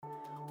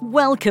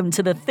Welcome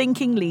to the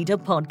Thinking Leader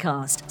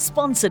podcast,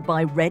 sponsored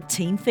by Red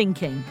Team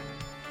Thinking.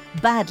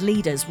 Bad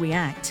leaders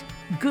react,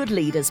 good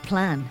leaders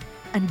plan,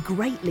 and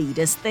great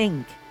leaders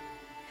think.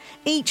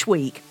 Each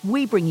week,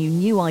 we bring you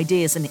new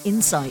ideas and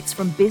insights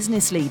from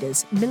business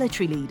leaders,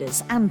 military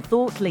leaders, and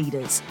thought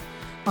leaders.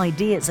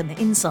 Ideas and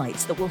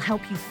insights that will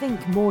help you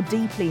think more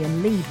deeply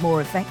and lead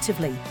more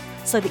effectively,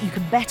 so that you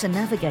can better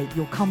navigate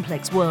your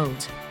complex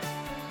world.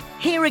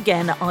 Here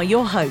again are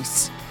your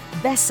hosts,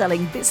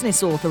 best-selling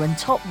business author and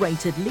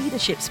top-rated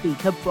leadership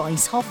speaker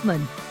Bryce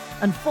Hoffman,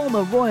 and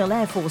former Royal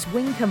Air Force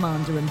Wing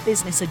Commander and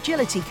business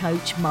agility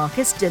coach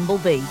Marcus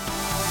Dimbleby.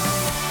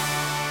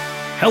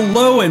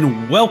 Hello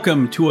and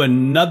welcome to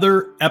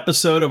another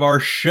episode of our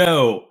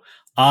show.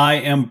 I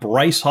am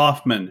Bryce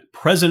Hoffman,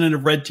 president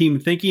of Red Team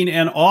Thinking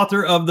and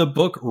author of the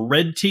book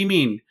Red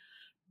Teaming,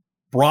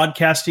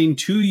 broadcasting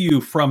to you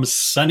from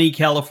sunny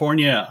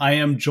California. I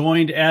am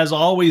joined, as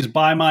always,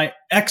 by my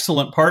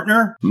excellent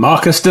partner,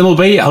 Marcus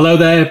Dimbleby. Hello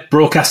there,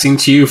 broadcasting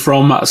to you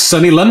from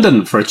sunny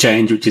London for a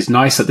change, which is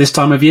nice at this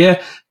time of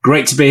year.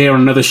 Great to be here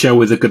on another show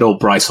with the good old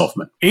Bryce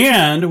Hoffman.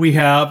 And we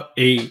have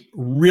a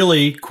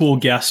really cool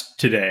guest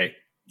today,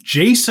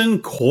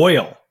 Jason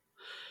Coyle.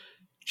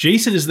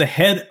 Jason is the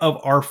head of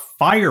our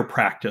fire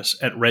practice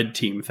at Red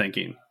Team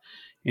Thinking,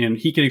 and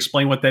he can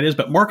explain what that is.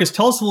 But Marcus,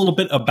 tell us a little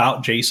bit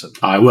about Jason.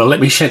 I will. Let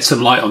me shed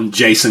some light on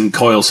Jason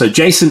Coyle. So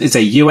Jason is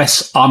a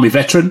US Army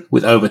veteran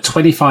with over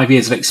 25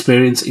 years of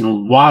experience in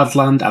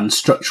wildland and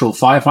structural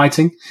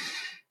firefighting.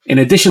 In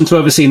addition to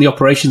overseeing the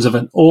operations of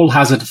an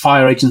all-hazard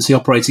fire agency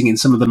operating in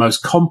some of the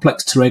most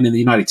complex terrain in the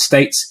United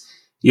States,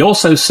 he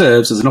also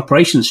serves as an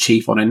operations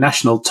chief on a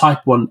national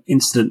Type 1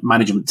 incident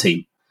management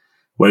team,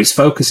 where his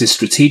focus is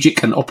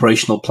strategic and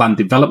operational plan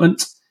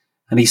development,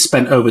 and he's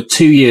spent over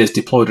 2 years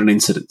deployed on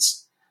incidents.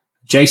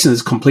 Jason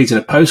has completed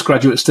a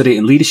postgraduate study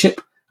in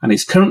leadership and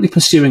is currently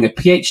pursuing a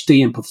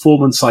PhD in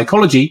performance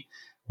psychology,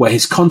 where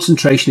his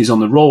concentration is on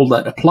the role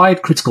that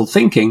applied critical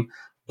thinking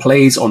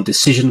plays on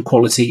decision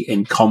quality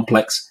in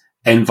complex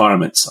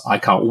environments. I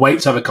can't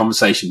wait to have a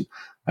conversation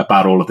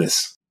about all of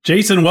this.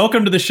 Jason,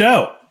 welcome to the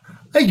show.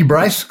 Thank you,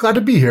 Bryce. Glad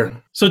to be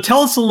here. So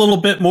tell us a little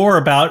bit more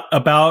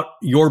about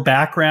your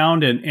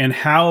background and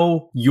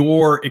how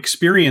your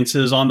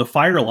experiences on the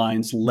fire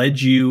lines led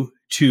you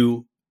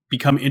to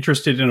become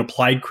interested in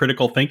applied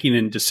critical thinking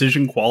and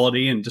decision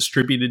quality and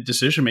distributed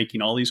decision making,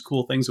 all these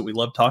cool things that we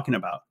love talking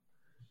about.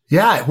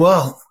 Yeah,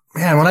 well,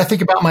 man, when I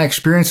think about my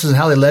experiences and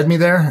how they led me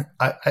there,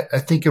 I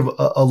think of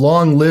a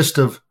long list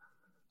of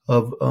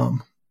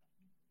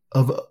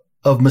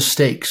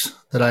mistakes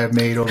that I have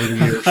made over the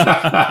years.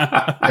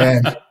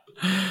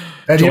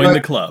 and join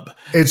the club.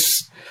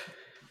 It's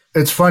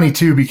funny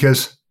too,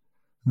 because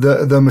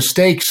the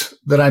mistakes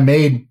that I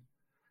made,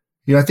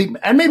 I think,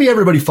 and maybe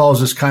everybody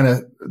follows this kind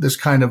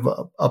of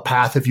a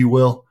path, if you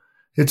will.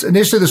 It's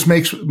initially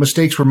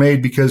mistakes were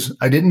made because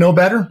I didn't know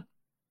better.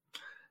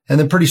 And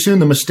then pretty soon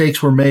the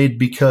mistakes were made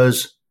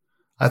because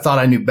I thought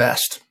I knew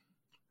best.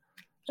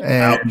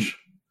 And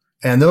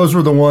those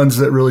were the ones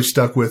that really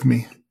stuck with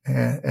me.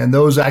 And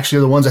those actually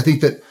are the ones I think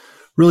that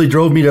really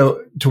drove me to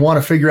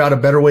want to figure out a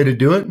better way to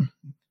do it.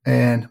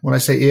 And when I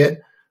say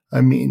it,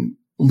 I mean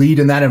lead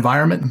in that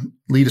environment,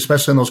 lead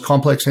especially in those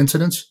complex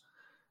incidents.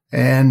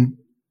 And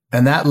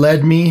that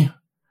led me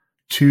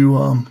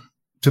to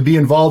be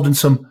involved in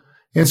some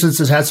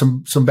instances, had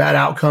some bad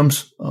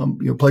outcomes,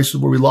 places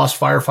where we lost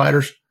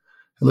firefighters.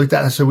 I looked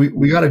at it and said,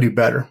 we got to do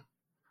better.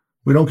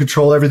 We don't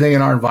control everything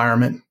in our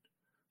environment.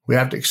 We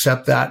have to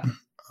accept that.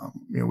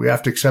 We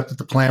have to accept that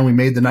the plan we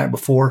made the night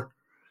before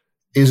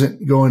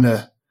isn't going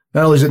to,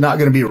 not only is it not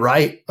going to be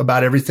right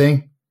about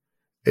everything,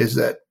 is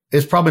that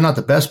it's probably not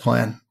the best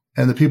plan.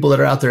 And the people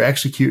that are out there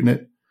executing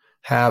it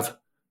have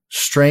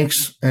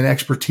strengths and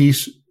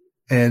expertise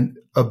and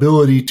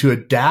ability to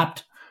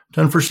adapt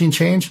to unforeseen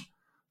change,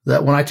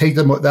 that when I take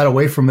that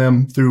away from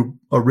them through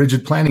a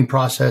rigid planning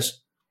process,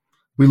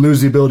 we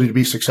lose the ability to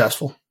be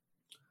successful.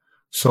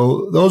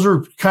 So those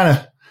are kind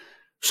of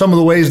some of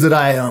the ways that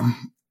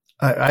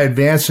I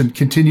advance and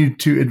continue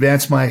to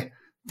advance my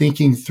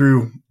thinking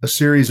through a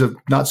series of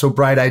not so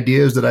bright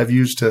ideas that I've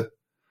used to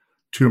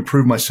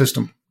improve my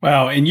system.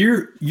 Wow. And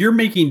you're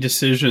making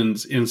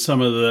decisions in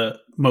some of the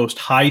most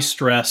high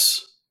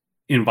stress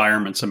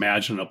environments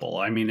imaginable.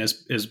 I mean,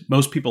 as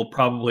most people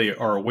probably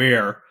are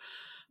aware,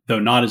 though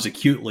not as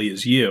acutely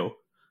as you,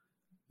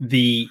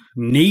 the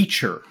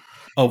nature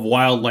of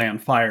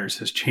wildland fires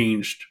has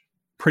changed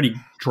pretty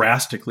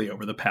drastically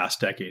over the past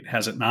decade,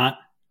 has it not?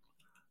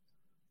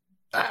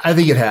 I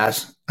think it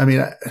has. I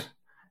mean,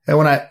 and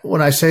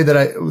when I say that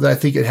I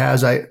think it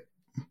has,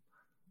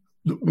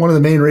 one of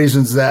the main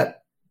reasons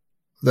that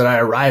I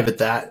arrive at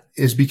that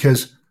is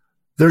because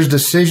there's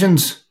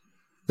decisions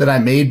that I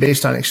made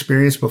based on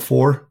experience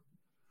before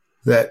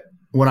that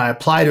when I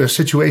apply to a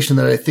situation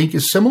that I think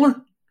is similar,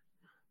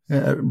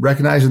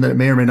 recognizing that it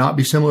may or may not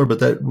be similar, but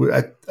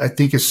that I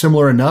think is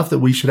similar enough that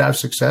we should have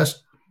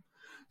success.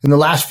 In the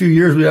last few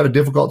years, we have a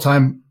difficult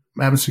time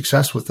having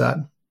success with that.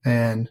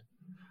 And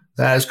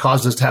that has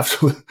caused us to have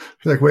to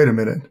be like, wait a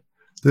minute,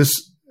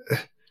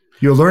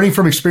 learning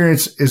from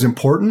experience is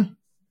important.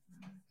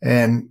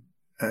 And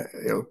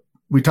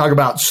we talk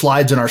about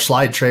slides in our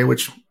slide tray,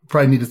 which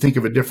probably need to think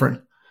of a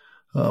different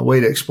way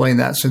to explain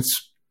that,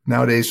 since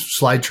nowadays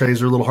slide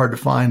trays are a little hard to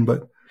find.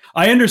 But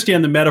I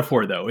understand the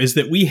metaphor, though, is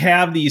that we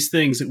have these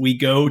things that we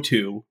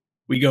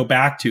go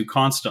back to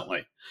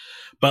constantly.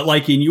 But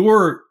like in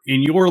your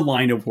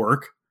line of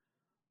work,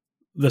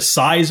 the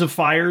size of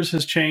fires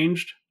has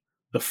changed,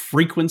 the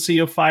frequency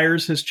of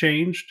fires has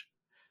changed,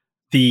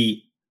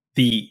 the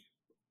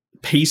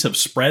pace of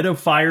spread of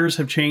fires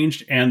have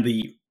changed,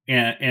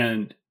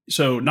 and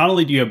so not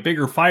only do you have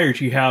bigger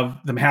fires, you have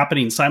them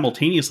happening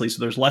simultaneously. So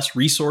there's less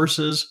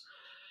resources,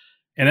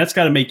 and that's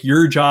got to make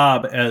your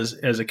job as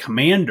a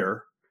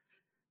commander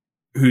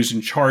who's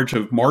in charge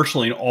of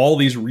marshaling all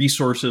these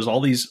resources, all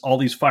these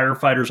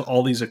firefighters,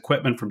 all these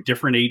equipment from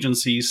different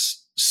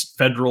agencies,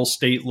 federal,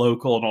 state,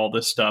 local, and all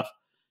this stuff,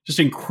 just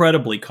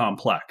incredibly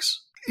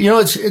complex.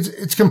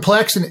 It's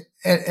complex, and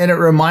it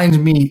reminds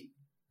me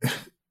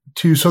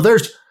too. So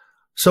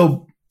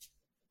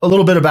a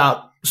little bit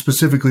about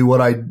specifically what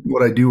I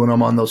do when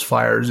I'm on those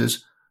fires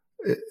is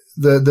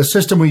the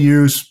system we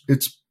use.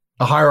 It's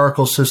a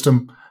hierarchical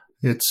system.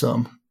 It's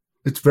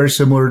very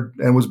similar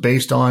and was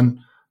based on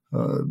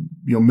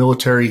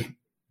military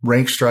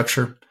rank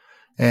structure.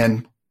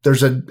 And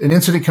there's an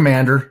incident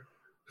commander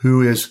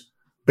who is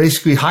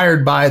basically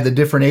hired by the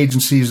different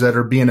agencies that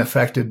are being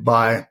affected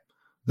by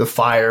the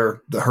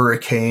fire, the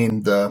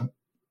hurricane, the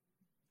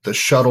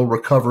shuttle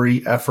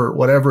recovery effort,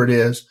 whatever it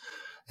is.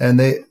 And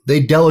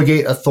they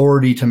delegate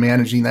authority to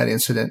managing that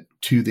incident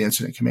to the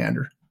incident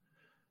commander.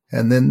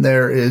 And then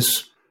there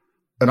is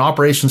an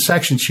operations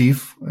section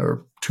chief,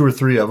 or 2 or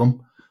 3 of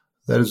them.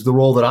 That is the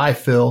role that I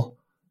fill,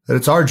 that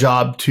it's our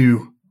job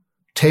to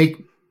take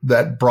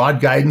that broad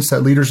guidance,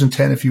 that leader's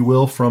intent, if you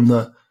will, from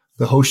the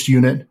host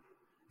unit,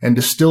 and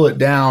distill it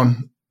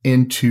down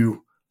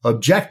into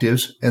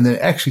objectives, and then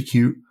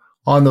execute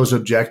on those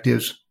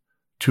objectives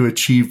to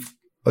achieve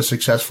a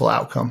successful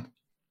outcome.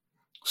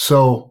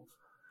 So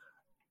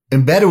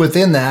embedded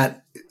within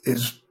that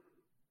is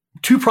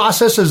 2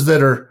 processes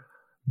that are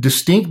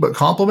distinct but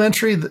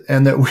complementary,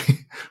 and that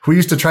we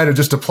used to try to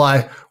just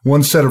apply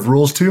one set of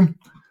rules to.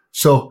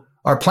 So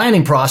our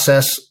planning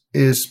process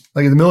is,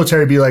 like in the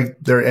military, be like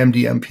their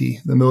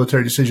MDMP, the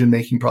military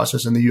decision-making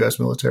process in the U.S.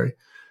 military.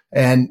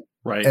 And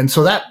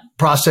so that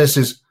process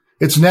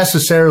it's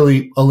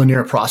necessarily a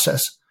linear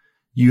process.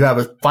 You have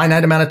a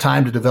finite amount of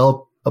time to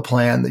develop a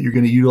plan that you're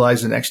going to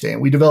utilize the next day.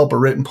 And we develop a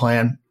written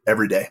plan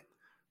every day.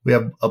 We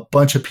have a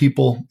bunch of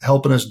people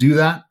helping us do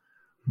that,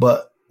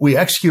 but we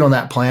execute on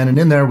that plan. And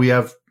in there, we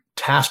have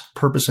task,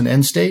 purpose, and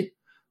end state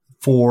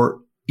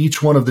for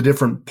each one of the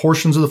different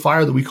portions of the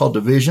fire that we call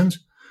divisions,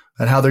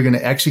 and how they're going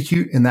to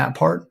execute in that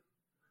part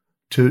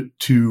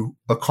to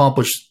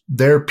accomplish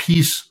their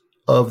piece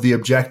of the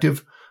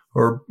objective,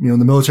 or, in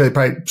the military,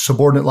 probably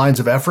subordinate lines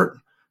of effort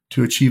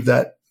to achieve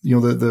that,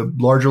 the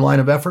larger line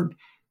of effort.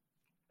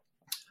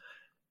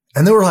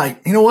 And they were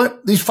like, you know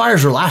what? These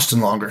fires are lasting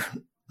longer.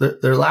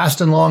 They're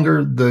lasting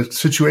longer. The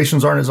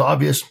situations aren't as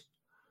obvious.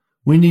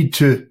 We need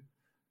to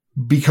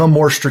become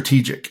more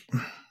strategic.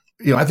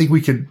 I think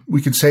we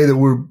could say that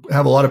we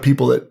have a lot of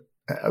people that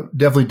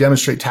definitely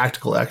demonstrate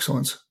tactical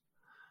excellence.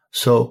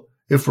 So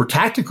if we're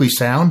tactically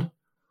sound,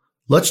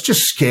 let's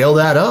just scale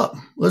that up.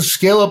 Let's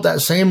scale up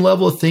that same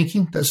level of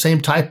thinking, that same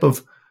type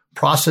of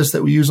process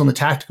that we use on the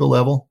tactical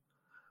level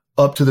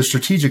up to the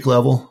strategic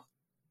level,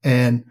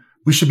 and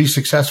we should be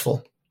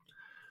successful.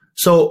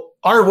 So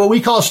what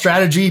we call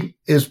strategy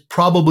is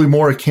probably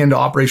more akin to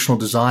operational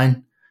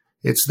design.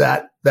 It's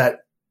that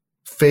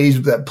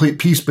phase, that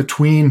piece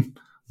between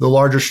the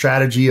larger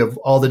strategy of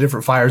all the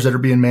different fires that are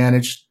being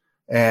managed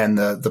and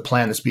the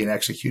plan that's being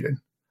executed.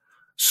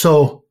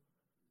 So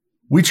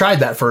we tried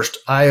that first.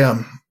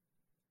 I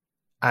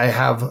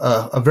have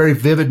a very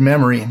vivid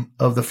memory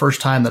of the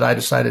first time that I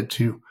decided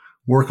to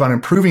work on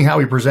improving how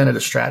we presented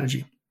a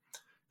strategy.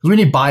 Because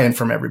we need buy-in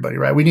from everybody,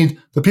 right? We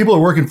need the people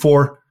we're working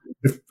for.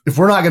 If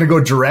we're not going to go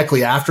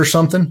directly after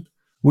something,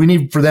 we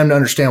need for them to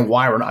understand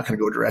why we're not going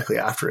to go directly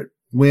after it.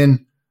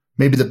 When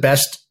maybe the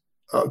best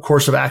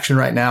course of action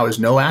right now is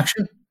no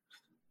action.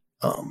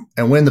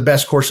 And when the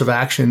best course of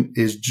action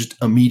is just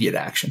immediate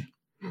action.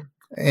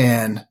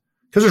 And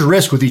because there's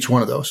risk with each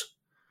one of those.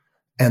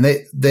 And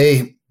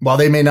they while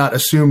they may not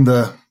assume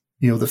the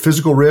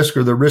physical risk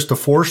or the risk to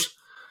force,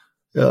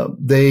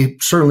 they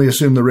certainly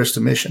assume the risk to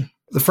mission.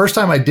 The first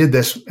time I did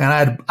this, and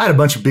I had a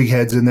bunch of big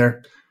heads in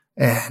there,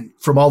 and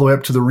from all the way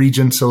up to the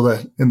region,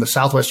 in the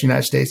Southwest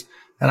United States,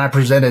 and I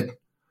presented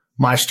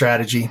my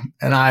strategy,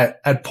 and I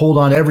had pulled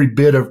on every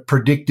bit of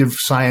predictive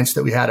science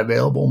that we had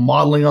available,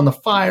 modeling on the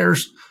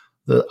fires.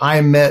 The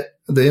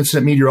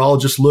incident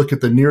meteorologist look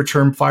at the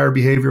near-term fire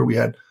behavior. We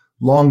had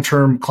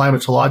long-term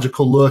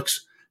climatological looks,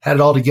 had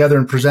it all together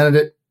and presented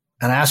it,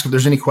 and I asked if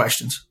there's any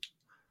questions.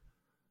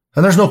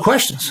 And there's no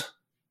questions.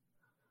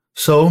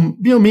 So,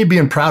 me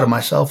being proud of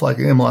myself, like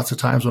I am lots of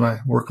times when I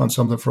work on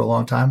something for a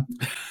long time,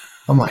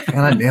 I'm like,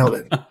 man, I nailed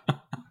it.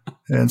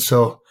 And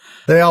so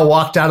They all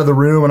walked out of the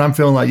room, and I'm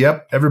feeling like,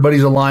 yep,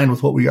 everybody's aligned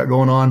with what we got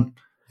going on.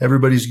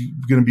 Everybody's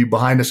going to be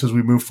behind us as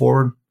we move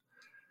forward.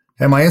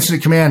 And my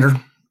incident commander,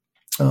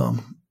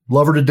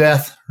 love her to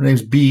death. Her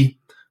name's B.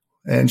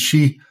 And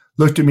she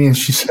looked at me and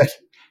she said,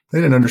 they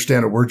didn't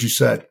understand a word you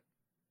said.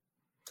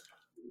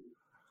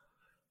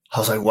 I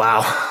was like,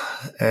 wow.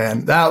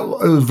 And it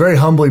was a very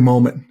humbling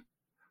moment.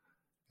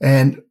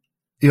 And,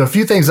 a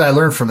few things I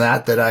learned from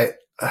that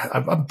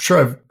I'm sure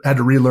I've had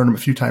to relearn them a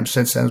few times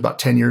since then. It was about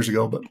 10 years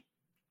ago, but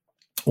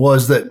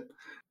was that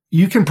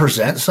you can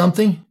present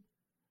something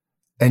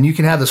and you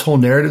can have this whole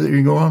narrative that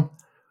you're going on.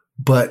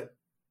 But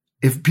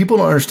if people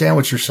don't understand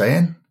what you're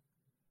saying,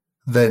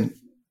 then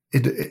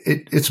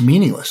it's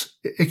meaningless.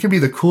 It can be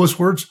the coolest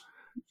words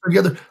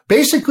together.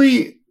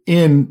 Basically,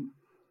 in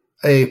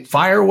a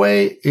fire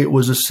way, it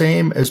was the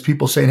same as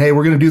people saying, hey,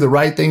 we're going to do the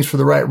right things for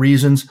the right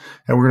reasons,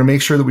 and we're going to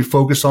make sure that we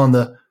focus on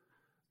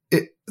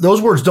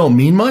those words don't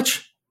mean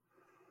much.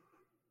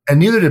 And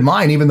neither did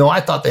mine, even though I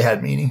thought they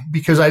had meaning,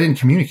 because I didn't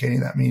communicate any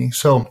of that meaning.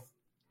 So,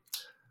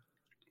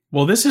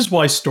 well, this is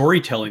why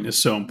storytelling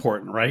is so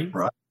important, right?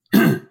 Right.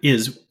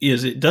 is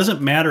it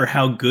doesn't matter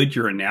how good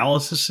your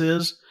analysis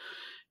is.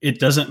 It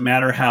doesn't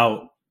matter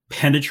how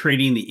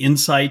penetrating the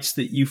insights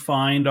that you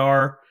find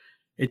are.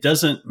 It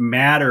doesn't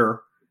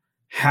matter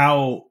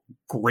how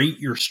great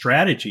your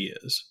strategy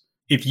is.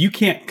 If you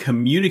can't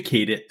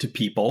communicate it to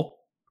people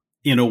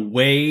in a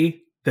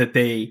way that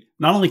they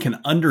not only can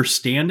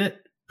understand it,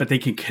 but they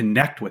can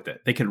connect with it,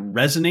 they can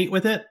resonate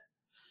with it,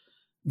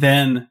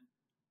 then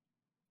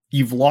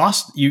you've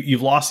lost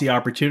the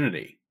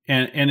opportunity.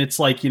 And it's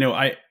like,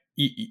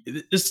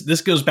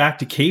 this goes back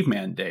to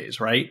caveman days,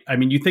 right? I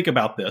mean, you think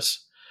about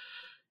this.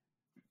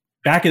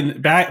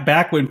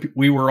 Back when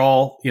we were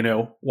all,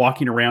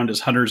 walking around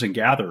as hunters and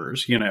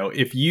gatherers,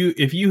 if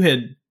you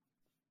had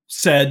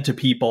said to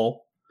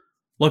people,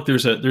 look,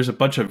 there's a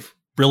bunch of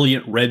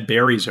brilliant red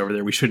berries over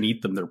there, we shouldn't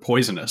eat them, they're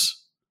poisonous.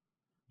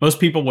 Most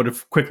people would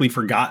have quickly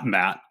forgotten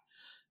that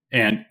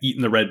and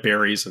eaten the red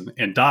berries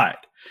and died.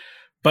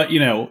 But,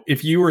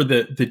 if you were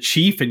the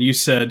chief and you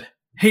said,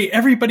 hey,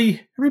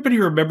 everybody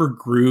remember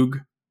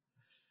Grug?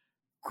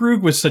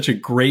 Grug was such a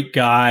great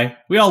guy.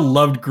 We all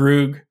loved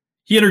Grug.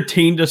 He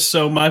entertained us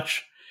so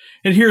much.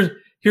 And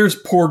here's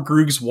poor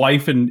Grug's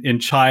wife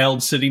and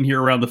child sitting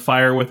here around the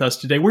fire with us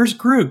today. Where's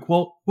Grug?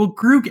 Well,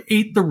 Grug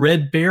ate the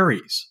red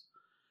berries.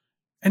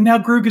 And now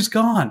Grug is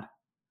gone.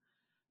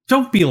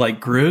 Don't be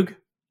like Grug.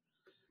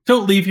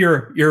 Don't leave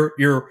your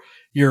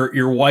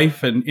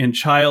wife and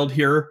child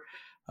here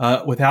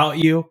without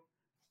you.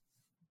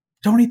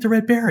 Don't eat the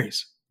red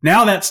berries.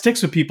 Now that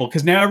sticks with people,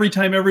 because now every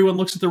time everyone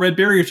looks at the red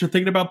berries, they're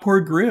thinking about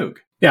poor Grug.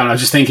 Yeah, and I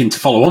was just thinking, to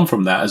follow on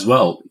from that as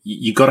well,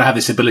 you've got to have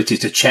this ability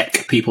to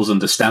check people's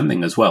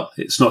understanding as well.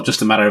 It's not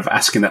just a matter of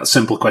asking that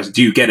simple question,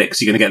 do you get it? Because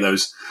you're going to get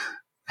those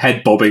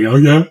head bobbing, oh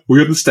yeah,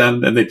 we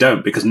understand, and they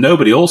don't, because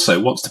nobody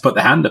also wants to put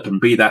their hand up and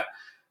be that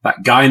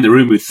guy in the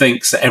room who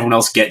thinks that everyone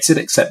else gets it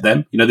except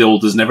them.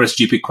 There's never a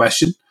stupid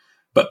question,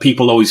 but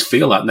people always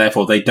feel that, and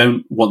therefore they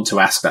don't want to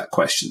ask that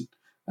question.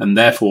 And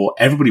therefore,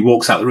 everybody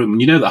walks out the room,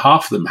 and that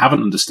half of them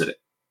haven't understood it.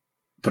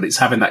 But it's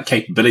having that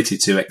capability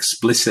to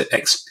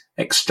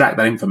extract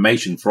that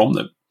information from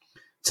them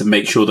to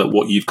make sure that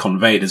what you've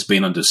conveyed has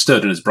been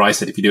understood. And as Bryce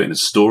said, if you do it in a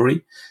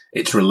story,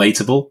 it's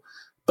relatable.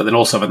 But then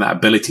also having that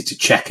ability to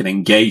check and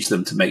engage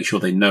them to make sure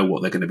they know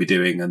what they're going to be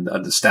doing and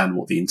understand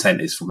what the intent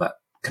is from that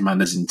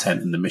commander's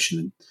intent and the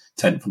mission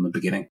intent from the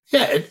beginning.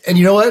 Yeah, and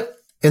you know what?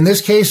 In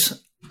this case,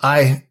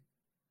 I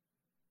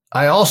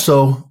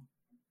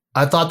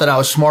thought that I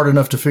was smart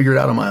enough to figure it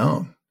out on my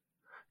own,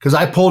 because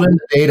I pulled in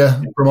the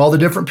data from all the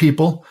different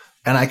people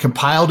and I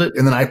compiled it,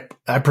 and then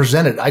I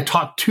presented. I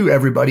talked to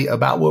everybody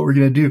about what we're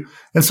going to do.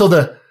 And so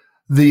the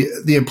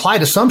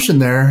implied assumption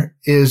there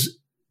is,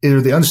 or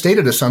the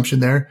unstated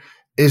assumption there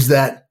is,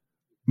 that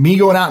me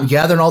going out and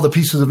gathering all the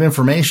pieces of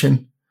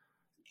information,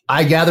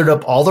 I gathered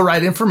up all the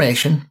right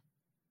information,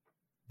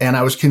 and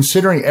I was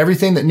considering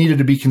everything that needed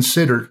to be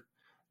considered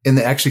in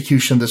the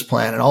execution of this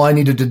plan. And all I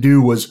needed to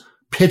do was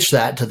pitch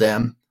that to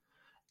them.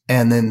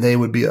 And then they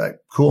would be like,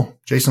 cool,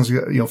 Jason's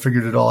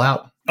figured it all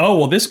out. Oh,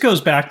 well, this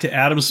goes back to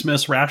Adam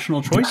Smith's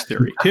rational choice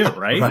theory too,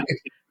 right? Right.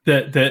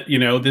 That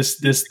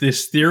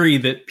this theory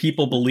that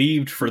people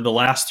believed for the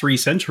last 3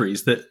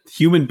 centuries, that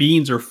human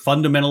beings are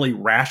fundamentally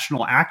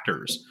rational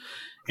actors,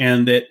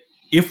 and that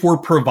if we're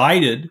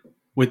provided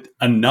with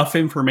enough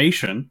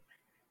information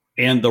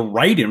and the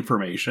right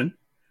information,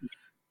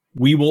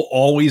 we will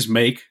always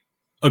make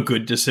a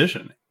good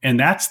decision. And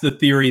that's the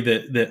theory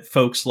that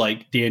folks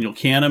like Daniel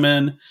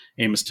Kahneman,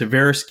 Amos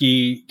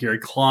Tversky, Gary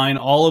Klein,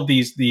 all of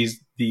these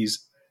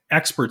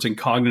experts in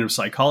cognitive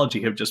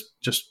psychology have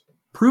just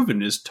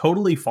proven is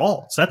totally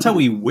false. That's how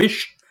we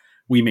wish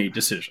we made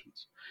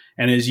decisions.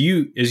 And as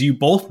you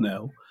both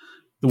know,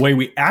 the way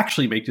we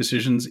actually make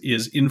decisions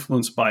is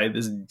influenced by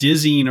this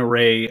dizzying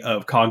array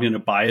of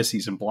cognitive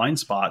biases and blind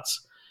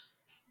spots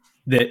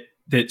that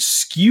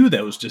skew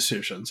those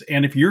decisions.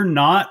 And if you're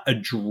not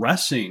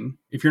accounting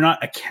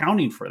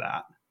for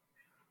that,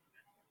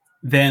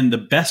 then the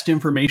best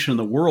information in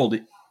the world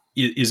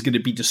is going to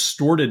be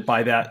distorted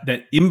by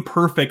that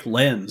imperfect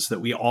lens that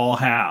we all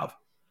have.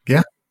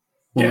 Yeah.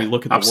 When we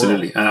look at the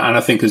absolutely. world. And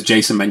I think, as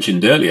Jason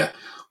mentioned earlier,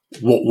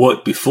 what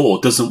worked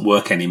before doesn't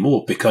work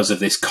anymore because of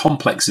this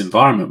complex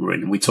environment we're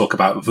in. And we talk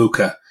about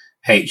VUCA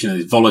H,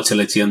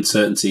 volatility,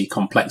 uncertainty,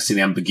 complexity,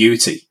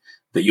 ambiguity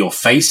that you're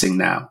facing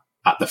now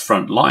at the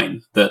front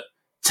line, that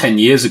 10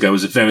 years ago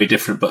was a very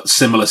different but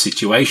similar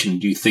situation.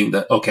 Do you think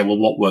that, okay, well,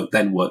 what worked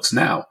then works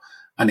now?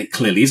 And it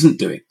clearly isn't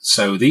doing.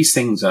 So these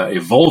things are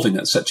evolving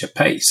at such a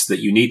pace that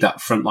you need that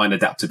frontline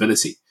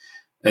adaptability.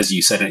 As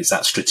you said, and it's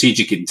that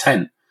strategic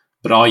intent,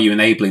 but are you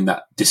enabling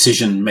that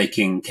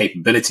decision-making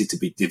capability to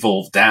be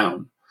devolved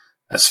down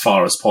as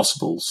far as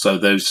possible so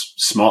those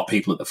smart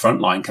people at the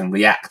front line can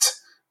react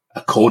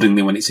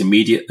accordingly when it's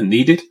immediate and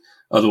needed?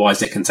 Otherwise,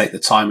 they can take the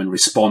time and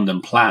respond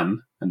and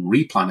plan and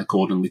replan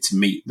accordingly to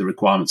meet the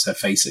requirements they're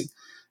facing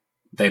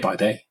day by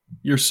day.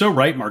 You're so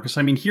right, Marcus.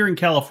 I mean, here in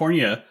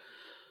California,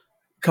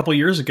 a couple of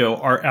years ago,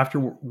 after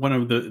one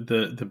of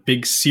the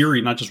big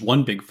series, not just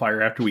one big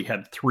fire, after we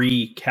had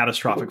 3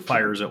 catastrophic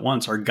fires at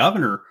once, our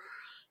governor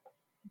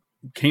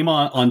came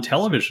on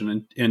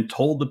television and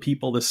told the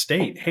people of the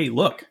state, hey,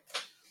 look,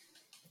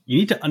 you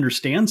need to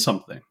understand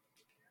something.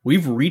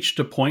 We've reached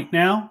a point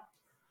now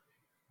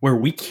where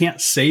we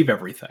can't save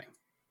everything.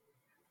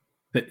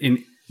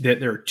 That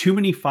there are too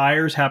many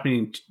fires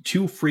happening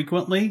too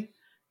frequently,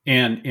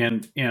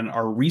 and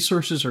our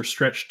resources are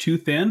stretched too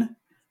thin,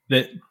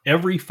 that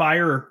every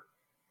fire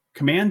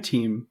command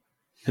team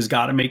has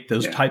got to make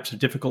those types of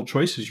difficult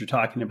choices you're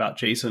talking about,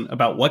 Jason,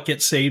 about what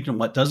gets saved and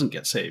what doesn't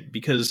get saved.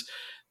 Because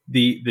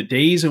the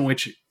days in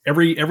which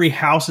every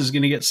house is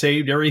going to get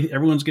saved,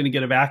 everyone's going to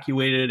get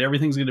evacuated,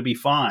 everything's going to be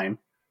fine,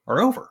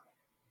 are over.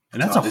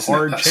 And that's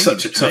that's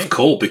such a tough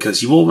call,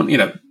 because you all want,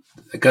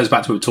 it goes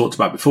back to what we talked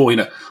about before,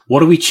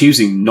 what are we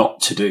choosing not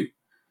to do?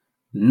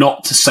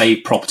 Not to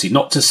save property,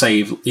 not to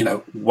save,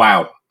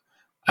 wow.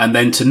 And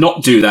then to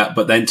not do that,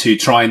 but then to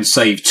try and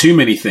save too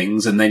many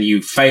things, and then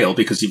you fail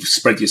because you've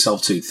spread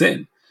yourself too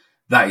thin.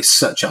 That is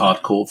such a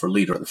hard call for a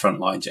leader at the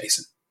front line,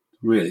 Jason.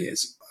 It really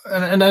is.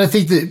 And I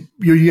think that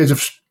you guys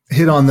have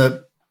hit on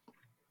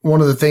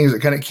one of the things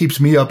that kind of keeps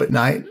me up at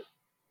night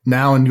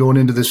now and going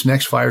into this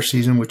next fire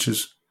season, which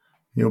is,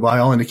 by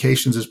all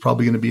indications, is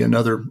probably going to be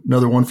another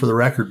one for the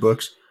record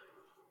books.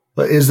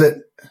 But is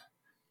that,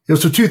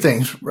 so 2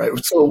 things, right?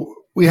 So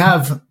we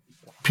have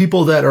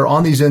people that are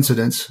on these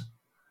incidents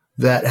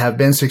that have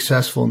been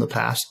successful in the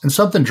past, and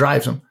something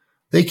drives them.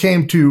 They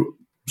came to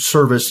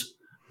service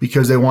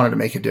because they wanted to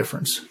make a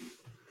difference.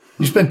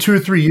 You spend 2 or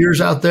 3 years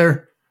out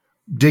there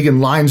digging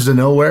lines to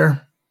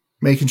nowhere,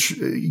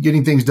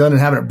 getting things done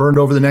and having it burned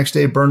over the next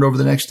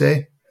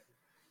day.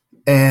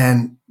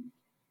 And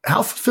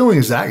how fulfilling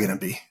is that going to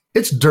be?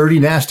 It's dirty,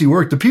 nasty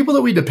work. The people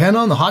that we depend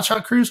on, the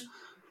hotshot crews,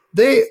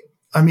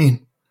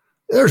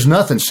 there's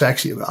nothing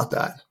sexy about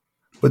that.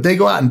 But they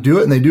go out and do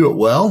it, and they do it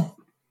well.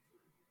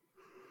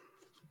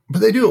 But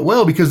they do it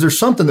well because there's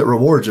something that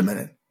rewards them in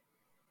it.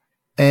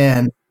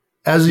 And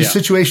as these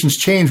situations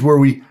change where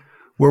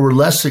we're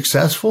less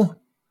successful,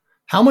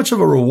 how much of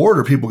a reward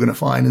are people going to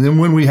find? And then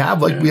when we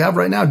have, we have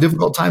right now, a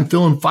difficult time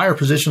filling fire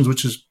positions,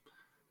 which has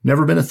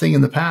never been a thing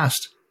in the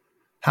past,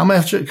 how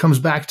much it comes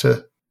back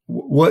to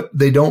what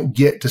they don't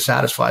get to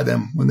satisfy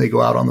them when they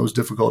go out on those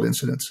difficult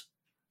incidents.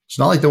 It's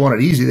not like they want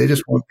it easy. They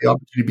just want the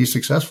opportunity to be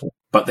successful.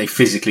 But they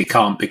physically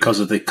can't because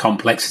of the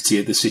complexity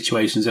of the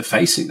situations they're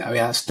facing now.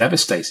 Yeah, it's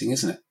devastating,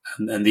 isn't it?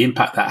 And the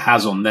impact that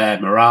has on their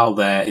morale,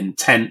 their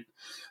intent,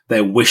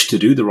 their wish to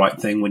do the right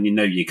thing when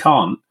you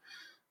can't,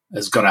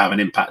 has got to have an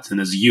impact. And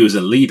as you as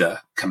a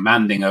leader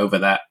commanding over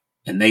that,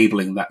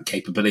 enabling that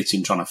capability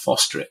and trying to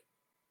foster it,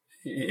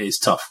 it is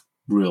tough,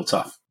 real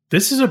tough.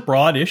 This is a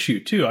broad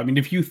issue too. I mean,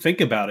 if you think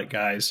about it,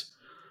 guys,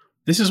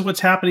 this is what's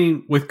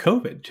happening with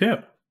COVID too.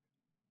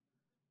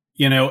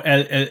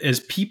 As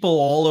people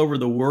all over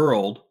the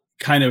world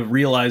kind of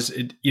realize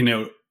it,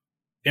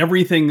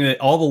 everything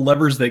that all the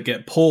levers that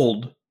get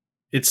pulled,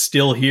 it's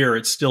still here,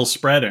 it's still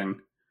spreading.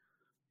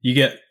 You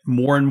get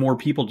more and more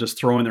people just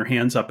throwing their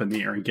hands up in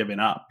the air and giving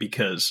up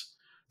because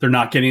they're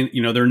not getting,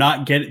 they're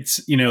not getting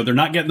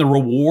the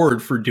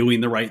reward for doing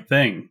the right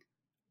thing.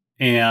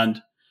 And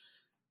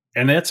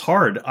that's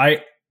hard.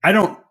 I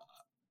don't,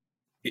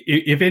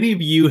 if any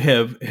of you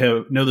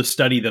know the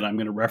study that I'm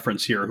going to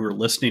reference here, who are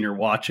listening or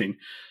watching,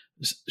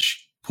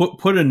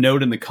 put a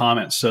note in the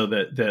comments so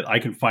that I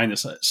can find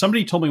this.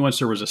 Somebody told me once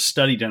there was a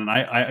study done, and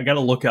I got to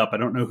look up. I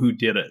don't know who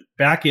did it.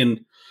 Back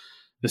in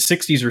the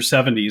 60s or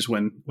 70s,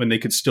 when they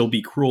could still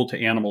be cruel to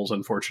animals,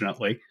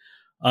 unfortunately,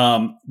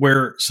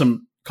 where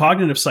some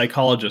cognitive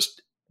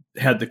psychologists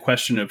had the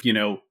question of,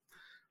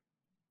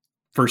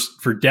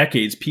 for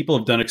decades, people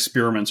have done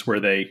experiments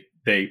where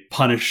they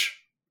punish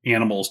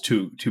animals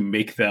to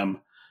make them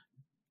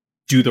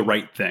do the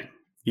right thing.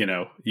 You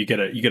get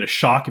a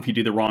shock if you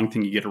do the wrong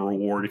thing. You get a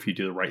reward if you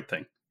do the right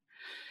thing.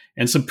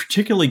 And some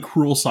particularly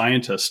cruel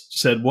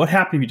scientists said, "What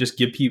happens if you just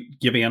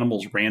give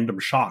animals random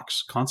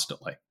shocks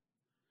constantly?"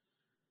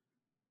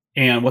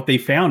 And what they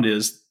found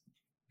is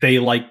they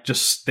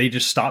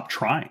just stop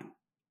trying.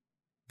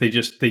 They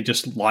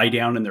just lie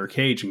down in their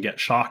cage and get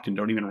shocked and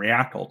don't even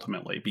react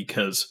ultimately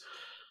because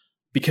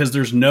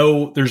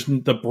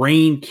the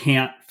brain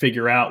can't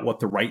figure out what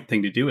the right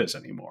thing to do is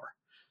anymore.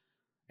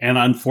 And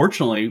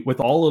unfortunately, with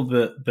all of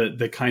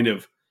the kind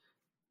of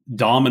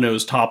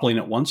dominoes toppling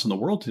at once in the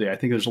world today, I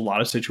think there's a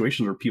lot of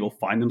situations where people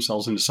find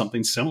themselves into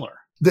something similar.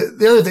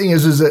 The other thing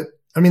is that,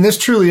 I mean, this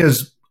truly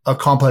is a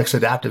complex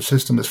adaptive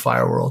system, this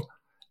fire world.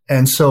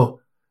 And so,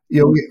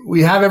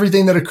 we have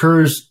everything that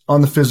occurs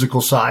on the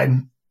physical side.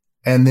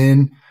 And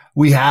then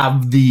we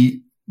have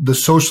the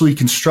socially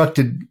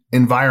constructed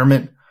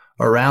environment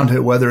around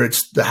it, whether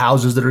it's the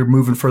houses that are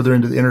moving further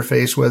into the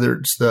interface, whether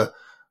it's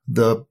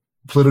the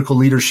political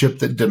leadership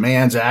that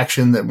demands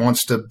action, that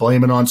wants to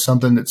blame it on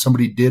something that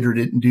somebody did or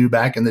didn't do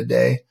back in the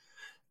day.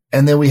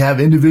 And then we have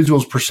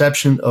individuals'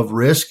 perception of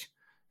risk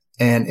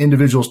and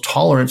individuals'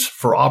 tolerance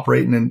for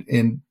operating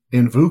in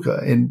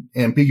VUCA, in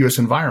ambiguous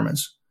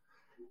environments.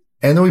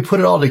 And then we put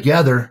it all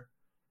together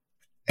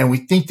and we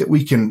think that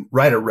we can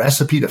write a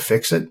recipe to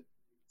fix it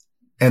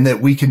and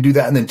that we can do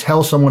that and then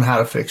tell someone how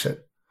to fix it.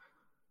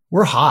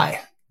 We're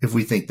high if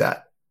we think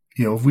that.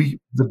 The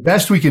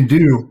best we can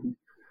do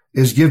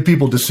is give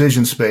people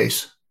decision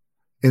space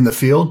in the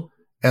field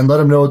and let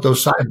them know what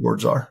those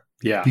sideboards are.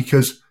 Yeah.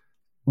 Because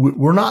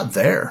we're not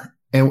there.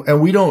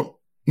 And we don't,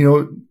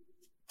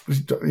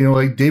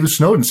 like David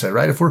Snowden said,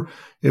 right? If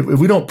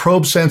we don't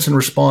probe, sense, and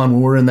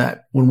respond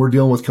when we're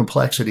dealing with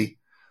complexity,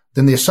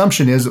 then the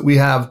assumption is that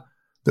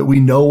we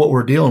know what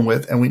we're dealing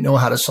with and we know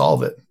how to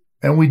solve it.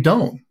 And we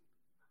don't.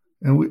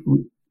 And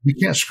we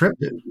can't script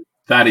it.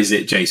 That is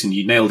it, Jason.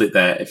 You nailed it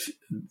there. If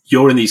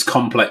you're in these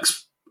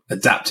complex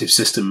adaptive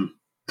system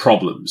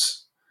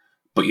problems,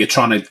 but you're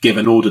trying to give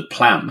an ordered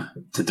plan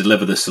to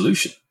deliver the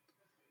solution,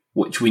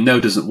 which we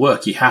know doesn't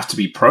work, you have to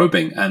be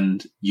probing,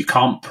 and you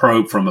can't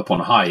probe from up on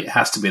high. It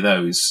has to be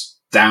those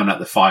down at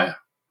the fire,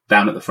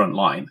 down at the front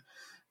line,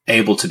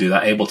 able to do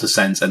that, able to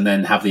sense, and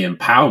then have the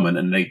empowerment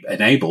and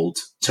enabled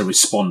to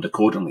respond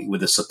accordingly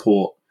with the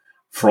support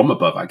from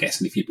above, I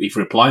guess. And if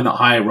you're applying that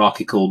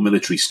hierarchical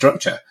military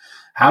structure,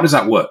 how does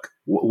that work?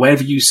 Where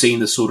have you seen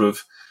the sort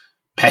of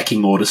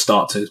pecking order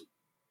start to,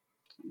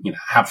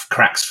 have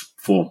cracks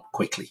form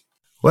quickly?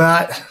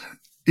 Well,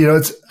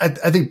 I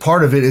think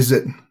part of it is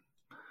that,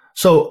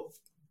 so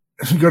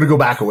I'm going to go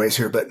back a ways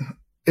here, but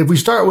if we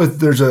start with,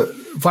 there's a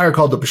fire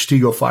called the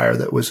Peshtigo fire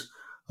that was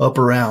up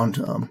around,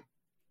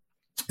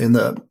 in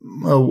the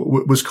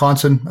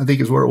Wisconsin, I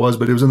think is where it was,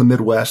 but it was in the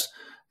Midwest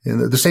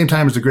in the same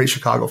time as the Great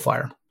Chicago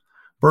Fire.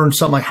 Burned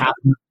something like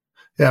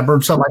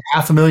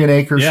 500,000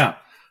 acres. Yeah.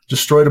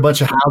 Destroyed a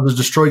bunch of houses,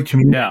 destroyed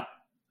communities. Yeah.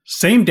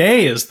 Same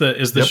day as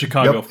the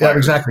Chicago Fire. Yeah,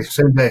 exactly.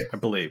 Same day. I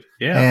believe.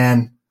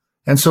 Yeah.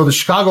 And so the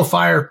Chicago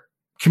Fire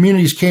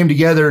communities came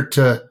together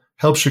to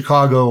help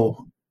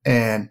Chicago,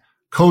 and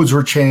codes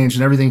were changed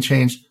and everything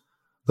changed.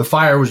 The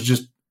fire was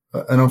just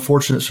an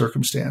unfortunate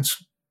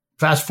circumstance.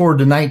 Fast forward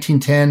to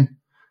 1910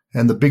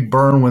 and the big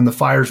burn, when the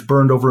fires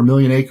burned over 1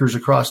 million acres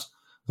across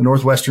the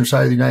northwestern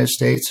side of the United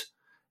States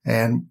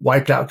and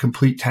wiped out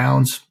complete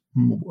towns.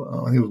 I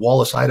think it was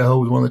Wallace, Idaho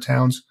was one of the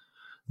towns.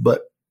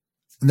 But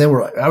then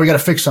we're like, we got to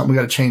fix something. We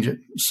got to change it.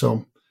 So,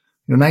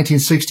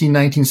 1916,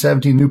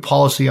 1917, new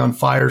policy on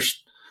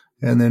fires.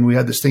 And then we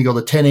had this thing called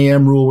the 10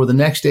 a.m. rule, where the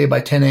next day by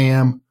 10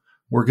 a.m.,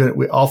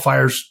 all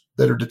fires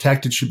that are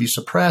detected should be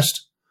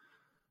suppressed.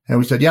 And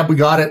we said, yep, we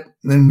got it.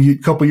 And then a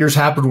couple of years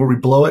happened where we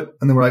blow it.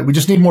 And then we're like, we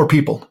just need more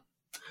people.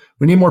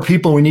 We need more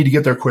people. We need to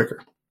get there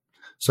quicker.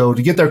 So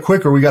to get there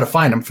quicker, we got to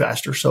find them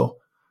faster. So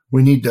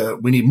we need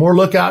more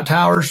lookout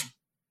towers,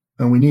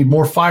 and we need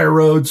more fire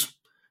roads,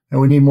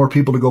 and we need more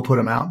people to go put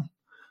them out.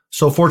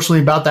 So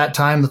fortunately, about that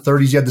time, the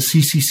 30s, you had the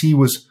CCC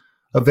was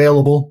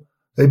available.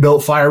 They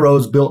built fire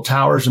roads, built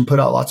towers, and put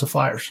out lots of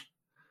fires.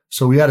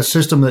 So we had a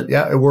system that,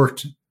 it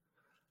worked.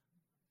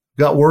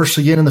 Got worse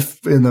again in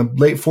the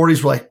late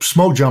 40s. We're like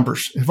smoke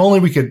jumpers. If only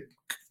we could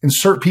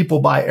insert people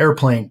by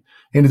airplane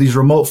into these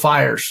remote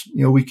fires.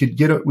 We could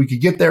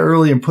get there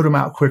early and put them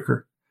out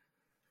quicker.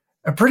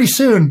 And pretty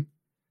soon,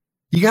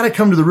 you got to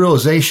come to the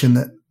realization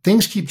that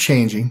things keep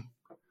changing.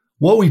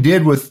 What we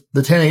did with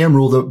the 10 a.m.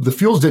 rule, the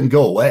fuels didn't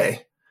go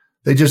away.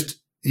 They just,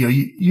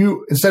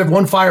 you instead of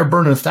one fire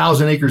burning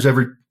 1,000 acres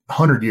every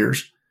 100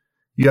 years,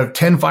 you have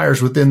 10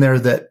 fires within there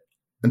that,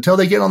 until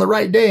they get on the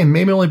right day, and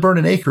maybe only burn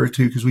an acre or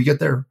two because we get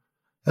there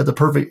at the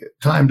perfect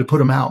time to put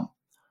them out.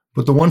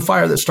 But the one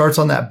fire that starts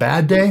on that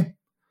bad day,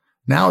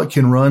 now it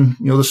can run,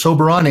 the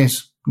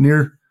Soberanes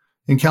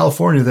in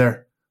California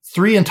there,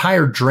 3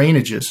 entire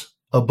drainages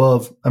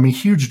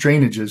huge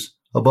drainages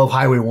above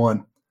Highway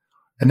 1.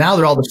 And now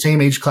they're all the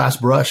same age class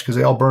brush because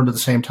they all burned at the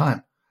same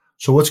time.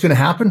 So what's going to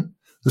happen?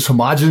 This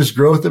homogeneous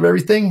growth of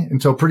everything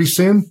until pretty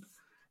soon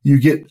you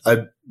get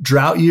a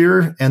drought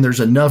year and there's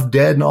enough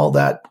dead and all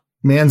that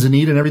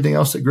manzanita and everything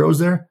else that grows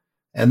there.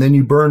 And then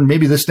you burn,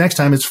 maybe this next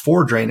time it's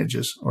 4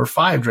 drainages or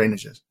 5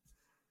 drainages.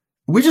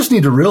 We just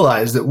need to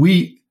realize that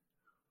we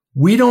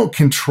don't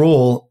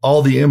control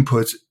all the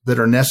inputs that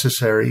are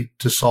necessary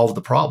to solve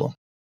the problem.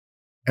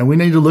 And we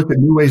need to look at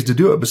new ways to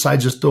do it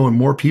besides just throwing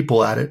more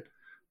people at it.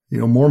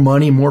 More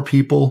money, more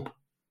people,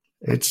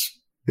 it's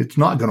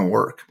not going to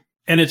work.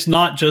 And it's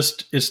not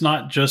just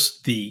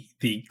the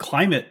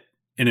climate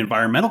and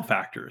environmental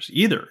factors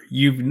either.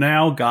 You've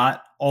now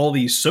got all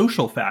these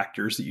social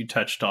factors that you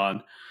touched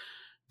on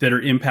that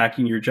are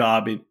impacting your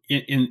job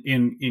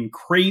in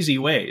crazy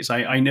ways.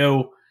 I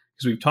know,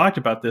 because we've talked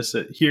about this,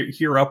 that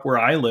here up where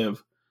I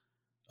live,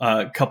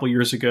 a couple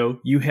years ago,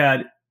 you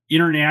had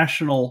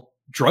international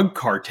drug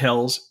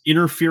cartels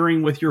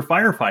interfering with your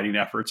firefighting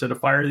efforts at a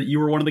fire that you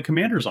were one of the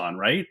commanders on,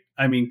 right?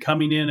 I mean,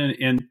 coming in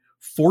and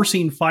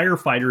forcing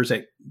firefighters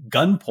at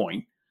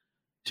gunpoint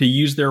to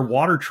use their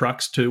water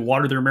trucks to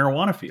water their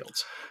marijuana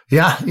fields.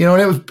 Yeah, and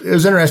it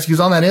was interesting because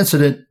on that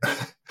incident,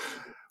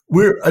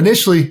 we're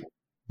initially,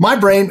 my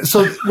brain,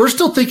 so we're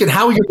still thinking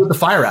how we can put the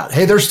fire out.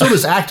 Hey, there's still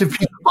this active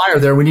piece of fire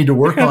there we need to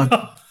work on.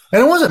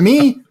 And it wasn't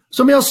me.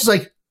 Somebody else is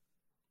like,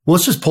 well,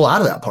 let's just pull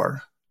out of that part.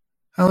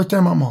 I looked at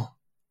him, I'm all,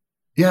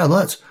 yeah,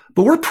 let's.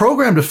 But we're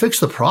programmed to fix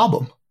the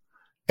problem.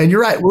 And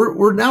you're right.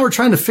 We're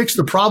trying to fix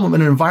the problem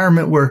in an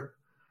environment where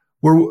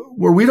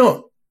we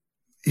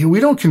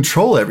don't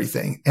control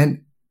everything.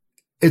 And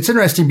it's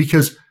interesting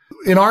because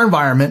in our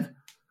environment,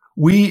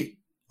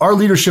 our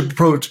leadership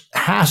approach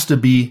has to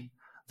be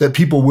that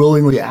people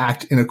willingly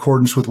act in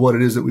accordance with what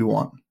it is that we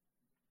want.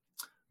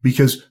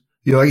 Because,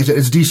 like I said,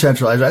 it's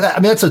decentralized. Right? I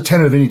mean, that's a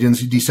tenet of any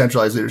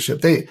decentralized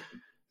leadership.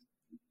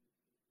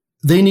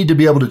 They need to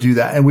be able to do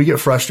that. And we get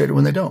frustrated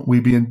when they don't. We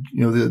being,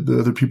 the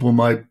other people,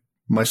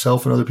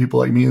 myself and other people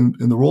like me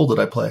in the role that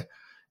I play.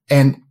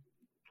 And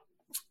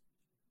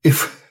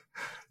if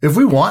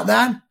we want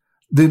that,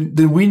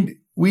 then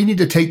we need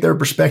to take their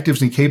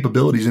perspectives and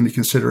capabilities into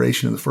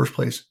consideration in the first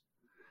place.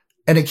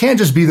 And it can't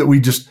just be that we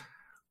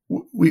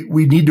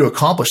need to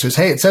accomplish this.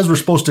 Hey, it says we're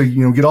supposed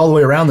to, get all the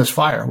way around this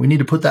fire. We need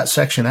to put that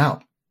section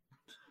out.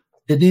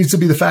 It needs to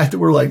be the fact that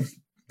we're like,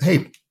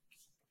 hey,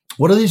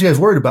 what are these guys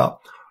worried about?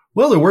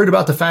 Well, they're worried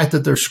about the fact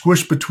that they're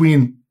squished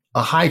between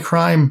a high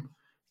crime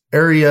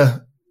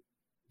area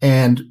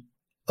and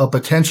a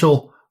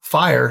potential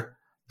fire,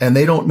 and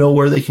they don't know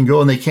where they can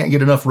go, and they can't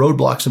get enough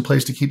roadblocks in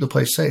place to keep the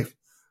place safe.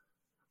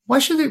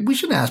 We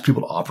shouldn't ask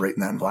people to operate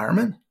in that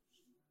environment,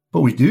 but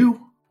we do.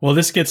 Well,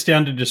 this gets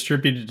down to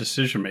distributed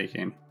decision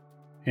making,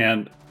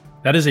 and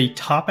that is a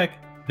topic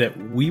that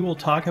we will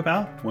talk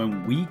about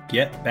when we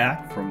get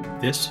back from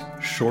this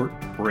short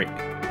break.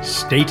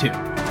 Stay tuned.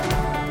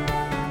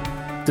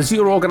 Does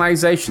your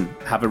organization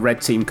have a red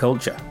team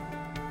culture?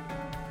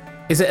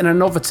 Is it an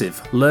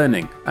innovative,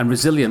 learning, and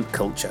resilient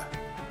culture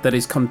that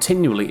is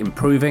continually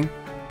improving,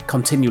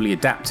 continually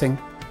adapting,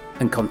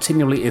 and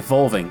continually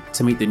evolving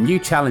to meet the new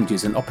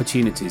challenges and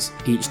opportunities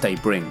each day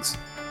brings?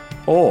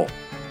 Or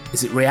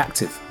is it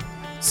reactive,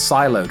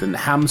 siloed and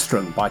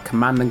hamstrung by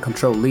command and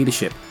control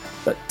leadership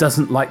that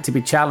doesn't like to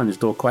be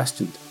challenged or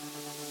questioned?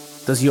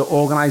 Does your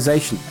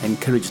organization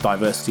encourage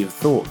diversity of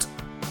thought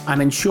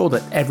and ensure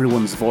that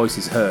everyone's voice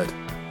is heard?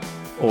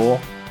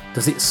 Or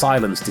does it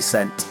silence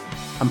dissent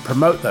and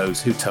promote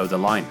those who toe the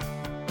line?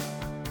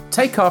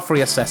 Take our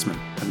free assessment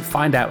and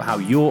find out how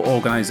your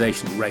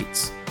organisation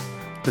rates.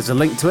 There's a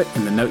link to it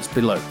in the notes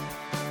below.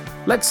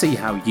 Let's see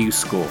how you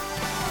score.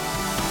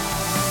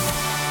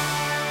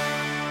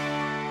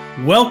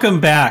 Welcome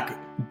back.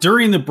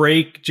 During the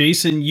break,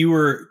 Jason, you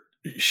were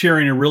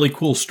sharing a really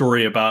cool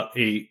story about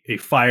a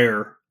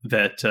fire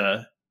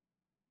that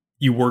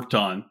you worked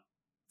on.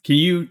 Can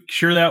you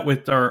share that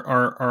with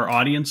our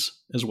audience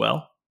as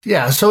well?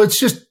 Yeah. So it's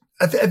just,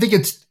 I think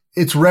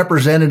it's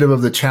representative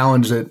of the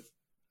challenge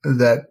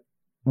that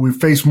we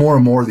face more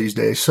and more these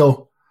days.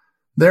 So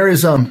there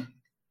is,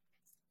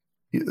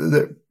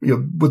 with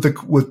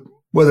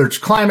whether it's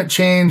climate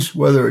change,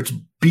 whether it's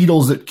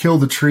beetles that kill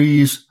the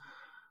trees,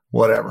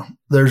 whatever,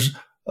 there's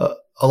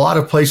a lot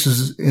of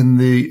places in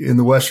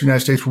the Western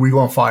United States where we go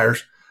on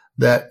fires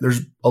that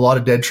there's a lot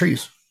of dead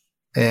trees.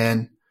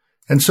 And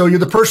so you're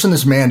the person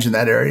that's managing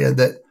that area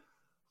that,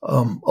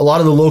 a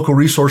lot of the local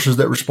resources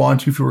that respond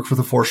to you if you work for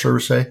the Forest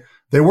Service, say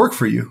they work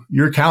for you.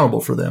 You're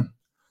accountable for them.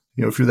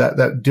 If you're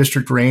that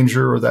district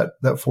ranger or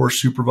that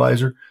forest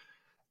supervisor.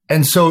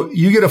 And so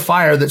you get a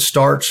fire that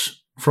starts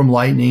from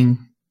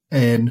lightning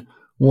and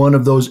one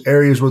of those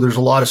areas where there's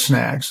a lot of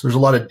snags. There's a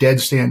lot of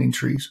dead standing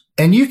trees.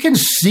 And you can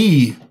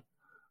see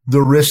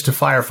the risk to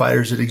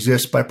firefighters that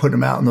exist by putting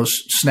them out in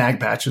those snag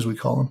patches, we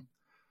call them.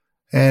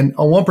 And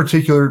on one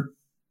particular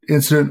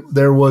incident,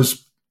 there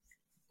was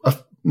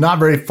not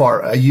very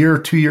far, a year or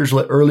 2 years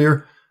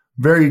earlier,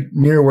 very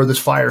near where this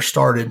fire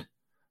started,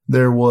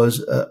 there was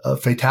a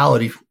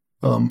fatality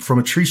from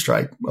a tree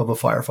strike of a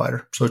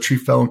firefighter. So a tree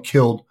fell and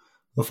killed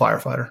the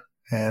firefighter.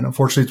 And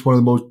unfortunately, it's one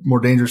of the more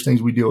dangerous things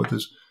we deal with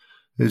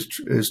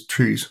is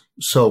trees.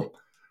 So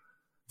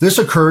this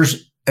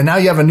occurs, and now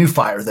you have a new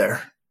fire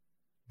there.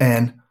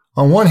 And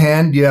on one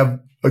hand, you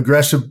have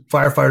aggressive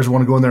firefighters who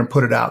want to go in there and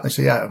put it out. They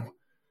say, yeah,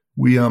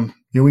 we can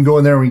go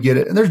in there and we get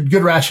it. And there's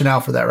good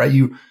rationale for that, right?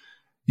 You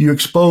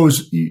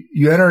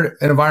enter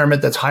an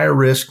environment that's higher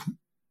risk,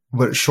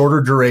 but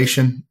shorter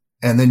duration,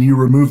 and then you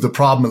remove the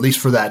problem, at least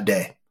for that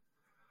day.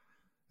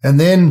 And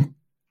then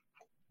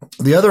one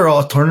of the other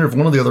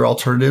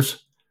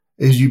alternatives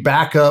is you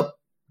back up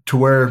to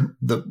where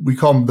we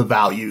call them the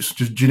values,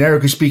 just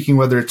generically speaking,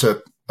 whether it's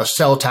a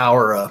cell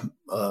tower,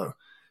 a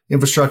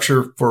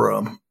infrastructure for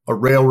a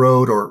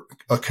railroad or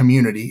a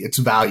community, it's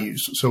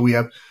values. So we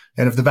have,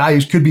 and if the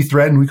values could be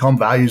threatened, we call them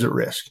values at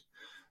risk.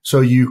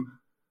 So you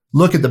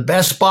look at the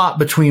best spot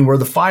between where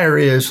the fire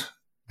is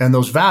and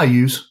those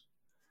values,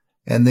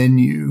 and then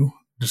you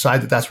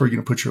decide that that's where you're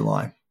going to put your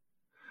line.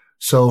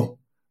 So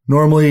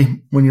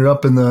normally when you're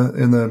up in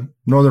the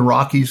Northern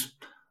Rockies,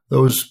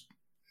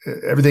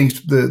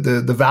 everything's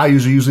the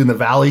values are usually in the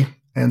valley.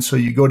 And so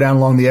you go down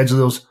along the edge of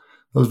those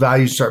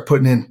values, start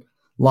putting in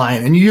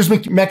line, and you use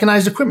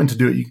mechanized equipment to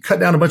do it. You cut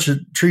down a bunch of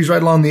trees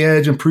right along the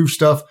edge, improve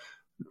stuff,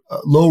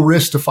 low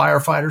risk to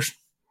firefighters.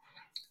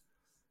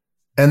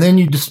 And then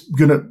you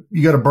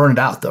got to burn it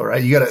out though,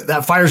 right?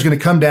 That fire's going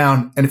to come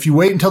down. And if you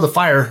wait until the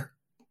fire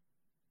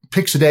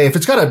picks a day, if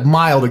it's got a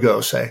mile to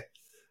go, say,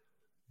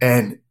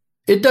 and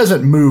it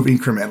doesn't move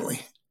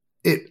incrementally,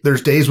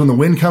 there's days when the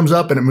wind comes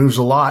up and it moves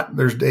a lot.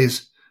 There's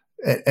days.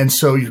 And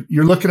so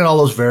you're looking at all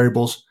those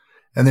variables,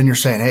 and then you're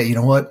saying, hey, you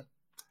know what?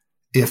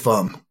 If,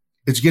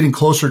 it's getting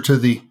closer to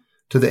the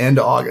end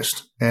of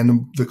August,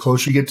 and the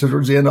closer you get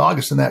towards the end of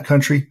August in that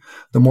country,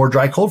 the more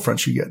dry cold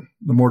fronts you get.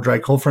 The more dry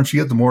cold fronts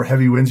you get, the more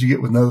heavy winds you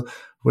get with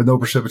no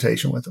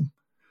precipitation with them.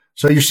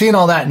 So you're seeing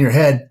all that in your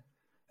head,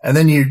 and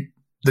then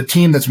the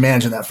team that's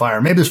managing that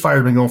fire, maybe this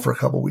fire's been going for a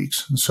couple of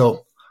weeks, and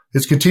so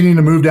it's continuing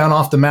to move down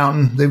off the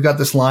mountain. They've got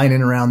this line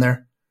in around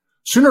there.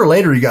 Sooner or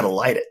later, you got to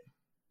light it,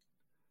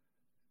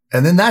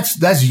 and then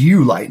that's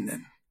you lighting it.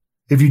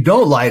 If you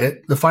don't light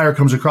it, the fire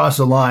comes across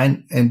the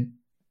line and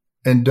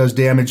does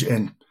damage,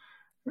 and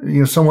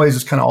some ways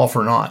it's kind of all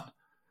for naught.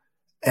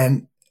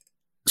 And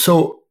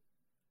so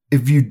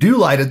if you do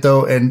light it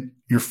though, and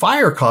your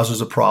fire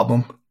causes a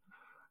problem,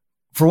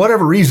 for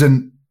whatever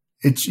reason,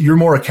 you're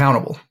more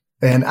accountable.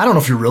 And I don't know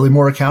if you're really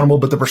more accountable,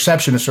 but the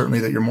perception is certainly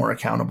that you're more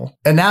accountable.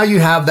 And now you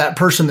have that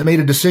person that made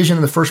a decision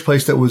in the first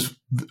place that was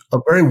a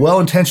very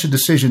well-intentioned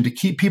decision to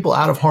keep people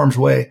out of harm's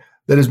way,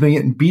 that has been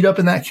getting beat up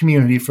in that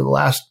community for the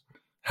last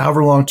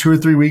however long, 2 or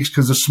 3 weeks,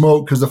 because of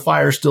smoke, because the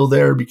fire's still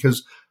there,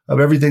 because of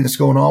everything that's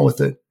going on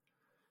with it.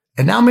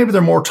 And now maybe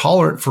they're more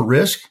tolerant for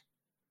risk.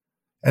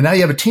 And now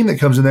you have a team that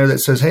comes in there that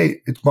says,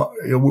 hey,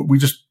 we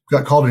just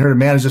got called in here to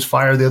manage this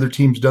fire. The other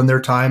team's done their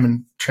time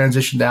and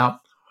transitioned out.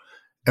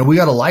 And we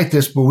got to light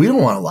this, but we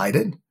don't want to light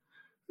it.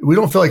 We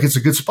don't feel like it's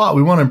a good spot.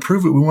 We want to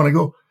improve it. We want to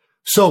go.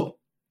 So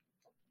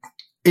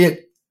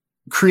it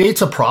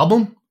creates a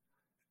problem.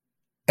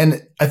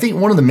 And I think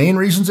one of the main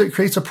reasons it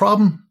creates a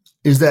problem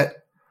is that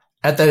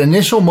at that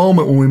initial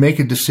moment when we make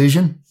a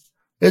decision,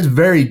 it's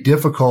very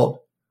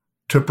difficult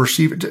to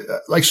perceive it,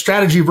 like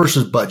strategy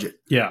versus budget.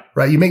 Yeah.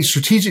 Right. You make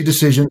strategic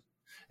decisions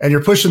and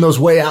you're pushing those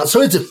way out.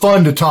 So it's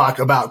fun to talk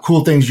about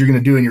cool things you're going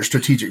to do in your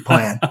strategic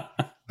plan.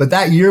 But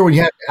that year when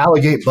you have to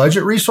allocate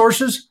budget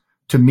resources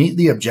to meet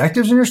the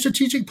objectives in your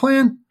strategic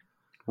plan,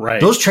 right,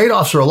 those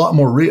trade-offs are a lot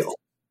more real.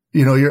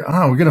 We're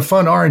going to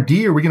fund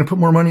R&D, or we're going to put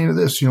more money into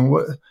this,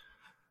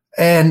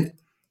 and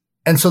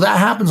so that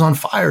happens on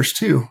fires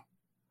too.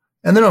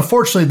 And then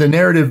unfortunately, the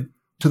narrative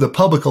to the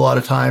public a lot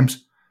of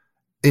times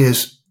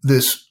is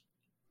this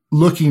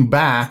looking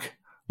back.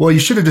 Well, you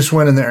should have just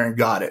went in there and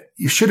got it.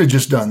 You should have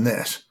just done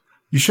this.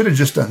 You should have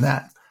just done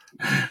that.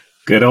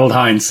 Good old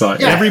hindsight.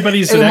 Yeah.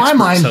 Everybody's an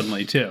expert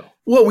suddenly too.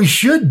 What we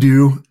should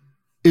do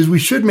is we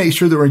should make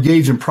sure that we're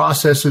engaged in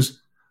processes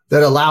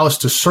that allow us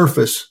to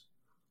surface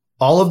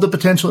all of the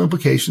potential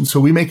implications. So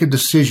we make a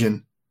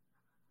decision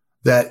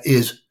that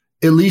is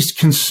at least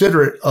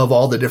considerate of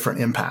all the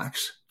different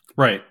impacts.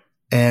 Right.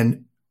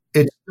 And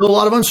it's still a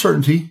lot of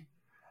uncertainty,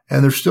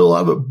 and there's still a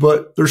lot of it,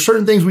 but there's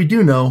certain things we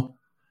do know,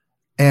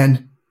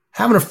 and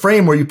having a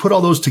frame where you put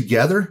all those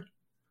together,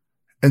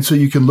 and so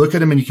you can look at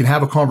them and you can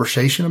have a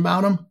conversation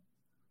about them.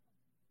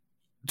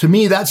 To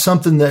me, that's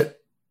something that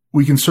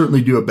we can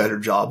certainly do a better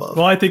job of.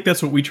 Well, I think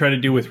that's what we try to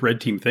do with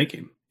Red Team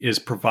Thinking, is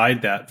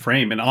provide that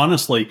frame. And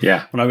honestly,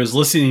 when I was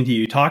listening to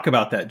you talk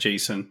about that,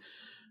 Jason,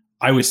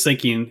 I was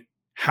thinking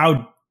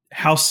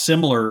how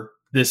similar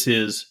this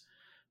is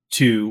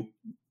to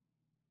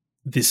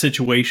the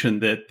situation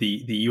that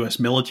the U.S.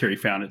 military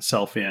found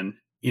itself in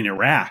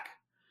Iraq,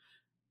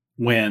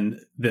 when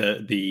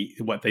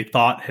what they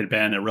thought had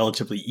been a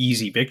relatively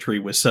easy victory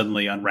was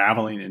suddenly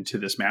unraveling into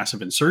this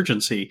massive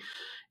insurgency.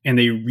 And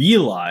they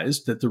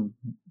realized that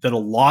a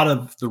lot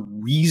of the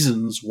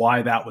reasons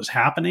why that was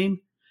happening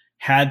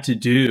had to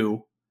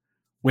do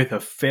with a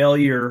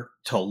failure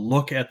to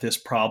look at this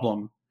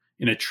problem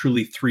in a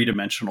truly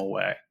three-dimensional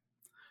way,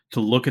 to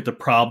look at the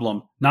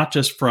problem not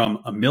just from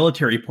a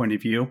military point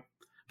of view,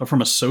 but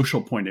from a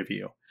social point of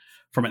view,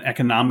 from an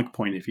economic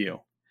point of view,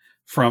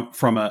 from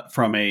a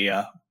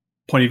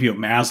point of view of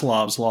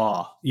Maslow's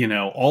law,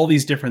 all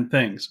these different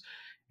things.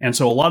 And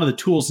so a lot of the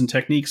tools and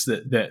techniques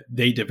that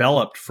they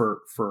developed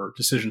for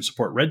decision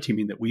support red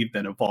teaming that we've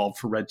then evolved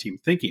for Red Team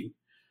Thinking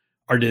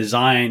are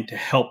designed to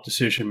help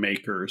decision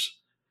makers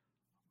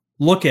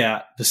look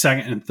at the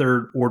second and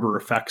third order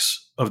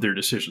effects of their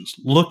decisions,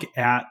 look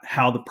at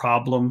how the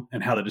problem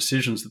and how the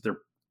decisions that they're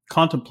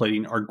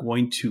contemplating are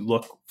going to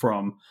look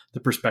from the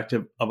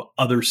perspective of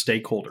other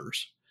stakeholders.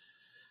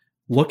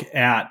 Look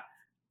at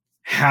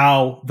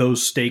how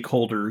those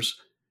stakeholders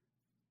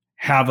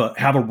have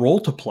a role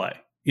to play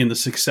in the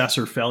success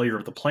or failure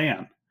of the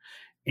plan,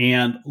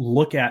 and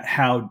look at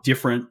how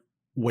different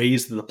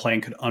ways that the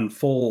plan could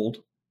unfold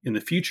in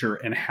the future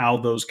and how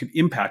those could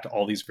impact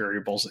all these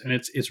variables. And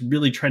it's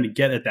really trying to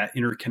get at that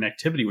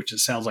interconnectivity, which it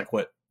sounds like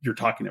what you're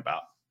talking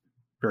about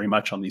very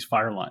much on these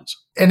fire lines.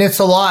 And it's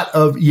a lot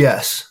of,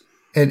 yes.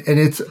 And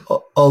it's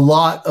a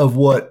lot of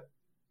what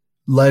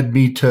led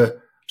me to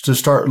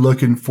start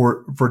looking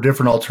for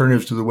different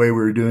alternatives to the way we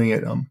were doing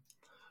it.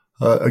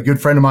 A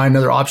good friend of mine,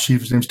 another ops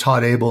chief, his name's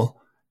Todd Abel.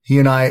 He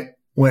and I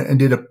went and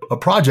did a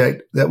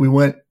project that we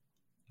went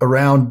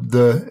around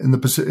in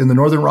the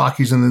Northern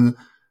Rockies and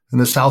in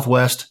the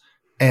Southwest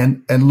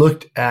and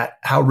looked at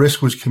how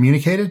risk was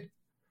communicated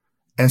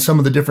and some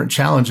of the different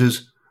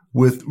challenges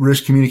with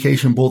risk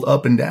communication, both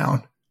up and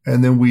down.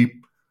 And then we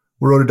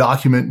wrote a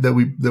document that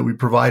we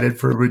provided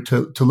for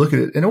everybody to look at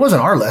it. And it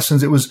wasn't our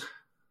lessons. It was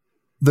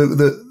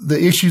the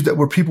issues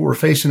that people were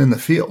facing in the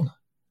field.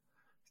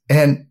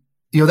 And,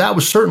 that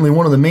was certainly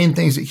one of the main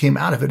things that came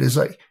out of it is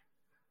like,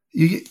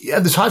 you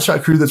have this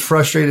hotshot crew that's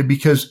frustrated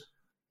because,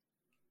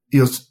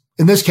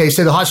 in this case,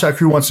 say the hotshot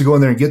crew wants to go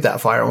in there and get that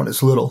fire when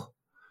it's little,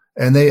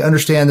 and they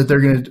understand that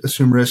they're going to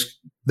assume risk.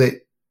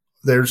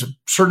 There's a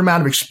certain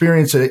amount of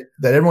experience that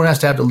everyone has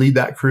to have to lead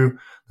that crew.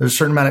 There's a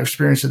certain amount of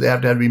experience that they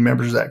have to be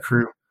members of that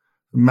crew,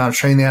 the amount of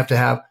training they have to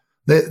have.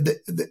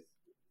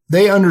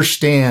 They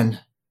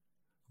understand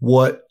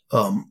what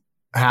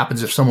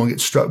happens if someone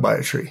gets struck by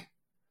a tree,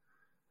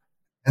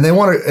 and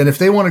if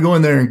they want to go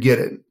in there and get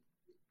it,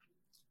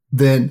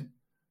 then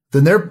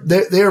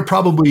they are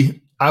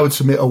probably, I would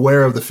submit,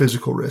 aware of the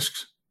physical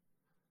risks.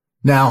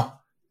 Now,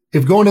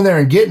 if going in there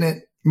and getting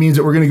it means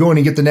that we're going to go in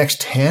and get the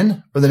next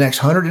 10 or the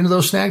next 100 into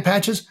those snag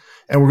patches,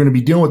 and we're going to be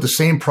dealing with the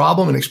same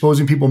problem and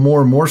exposing people more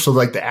and more, so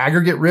like the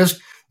aggregate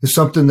risk is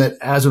something that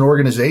as an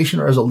organization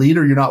or as a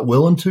leader, you're not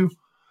willing to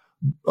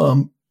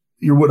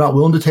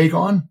take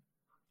on.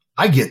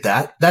 I get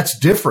that. That's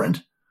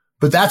different,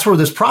 but that's where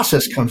this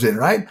process comes in,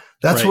 right?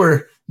 That's right.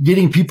 Where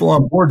getting people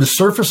on board to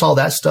surface all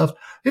that stuff.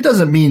 It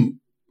doesn't mean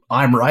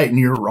I'm right and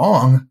you're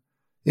wrong.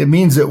 It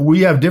means that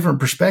we have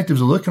different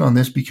perspectives of looking on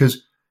this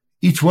because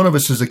each one of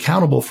us is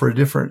accountable for a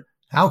different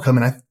outcome.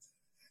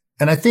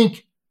 And I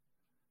think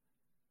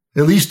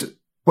at least,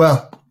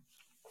 well,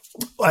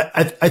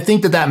 I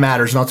think that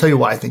matters. And I'll tell you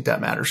why I think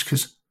that matters.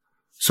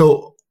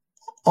 So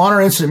on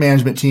our incident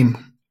management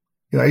team,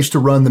 I used to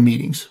run the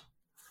meetings,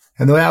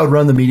 and the way I would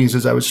run the meetings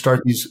is I would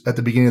start these at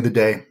the beginning of the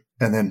day.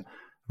 And then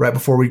right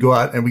before we go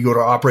out and we go to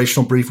our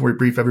operational brief where we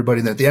brief everybody.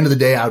 And then at the end of the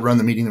day, I would run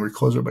the meeting and we'd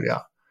close everybody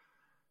out.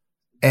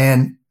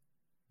 And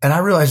I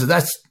realized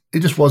that it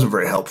just wasn't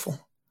very helpful.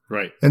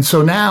 Right. And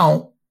so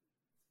now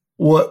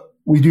what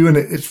we do, and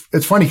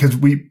it's funny because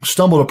we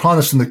stumbled upon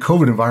this in the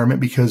COVID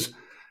environment because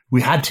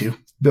we had to,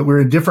 but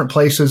we're in different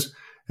places.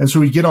 And so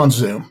we get on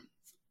Zoom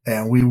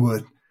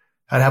and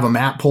I'd have a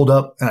map pulled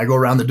up and I go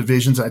around the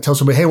divisions and I tell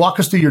somebody, hey, walk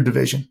us through your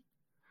division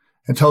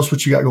and tell us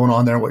what you got going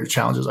on there and what your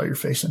challenges are you're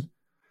facing.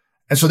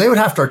 And so they would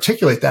have to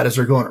articulate that as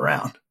they're going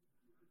around.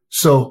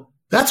 So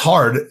that's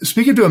hard.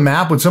 Speaking to a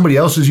map when somebody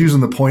else is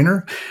using the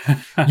pointer,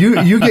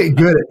 you get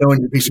good at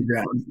knowing your piece of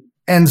ground.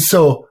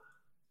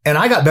 And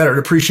I got better at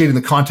appreciating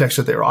the context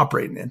that they were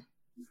operating in.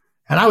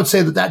 And I would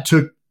say that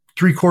took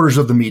 3/4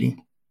 of the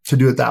meeting to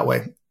do it that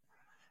way.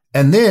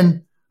 And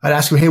then I'd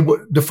ask them, hey,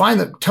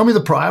 tell me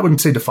the problem. I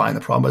wouldn't say define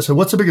the problem, but I said,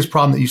 what's the biggest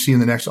problem that you see in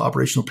the next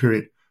operational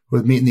period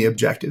with meeting the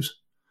objectives?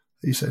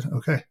 He said,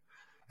 okay.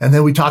 And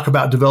then we talk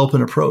about develop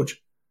an approach.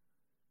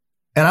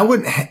 And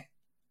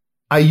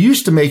I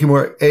used to make him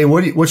where, hey,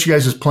 what's your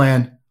guys'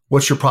 plan?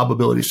 What's your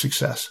probability of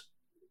success?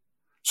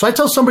 So I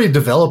tell somebody to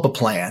develop a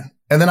plan,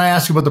 and then I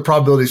ask them what the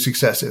probability of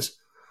success is.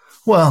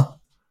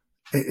 Well,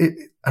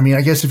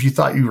 I guess if you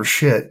thought you were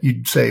shit,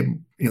 you'd say,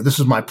 this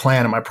is my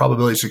plan and my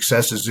probability of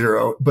success is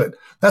 0. But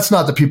that's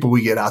not the people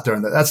we get out there.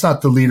 And that's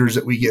not the leaders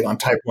that we get on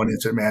type 1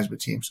 incident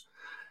management teams.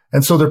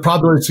 And so their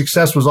probability of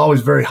success was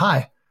always very high.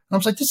 And I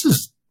was like, this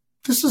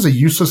is a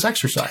useless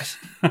exercise.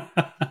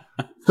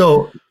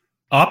 So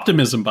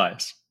optimism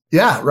bias.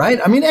 Yeah, right.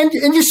 I mean, and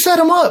you set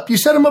them up. You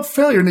set them up for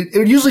failure. And it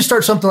would usually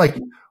start something like,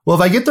 well,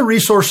 if I get the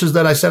resources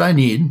that I said I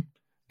need,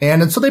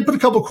 and so they put a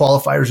couple of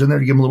qualifiers in there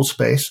to give them a little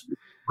space,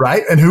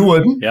 right? And who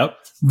wouldn't? Yep.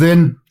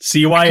 Then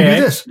CYA.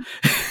 Do this.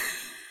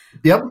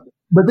 Yep.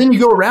 But then you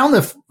go around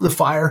the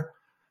fire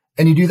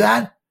and you do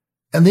that,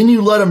 and then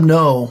you let them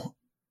know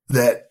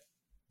that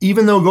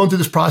even though going through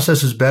this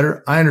process is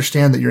better, I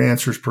understand that your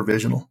answer is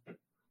provisional.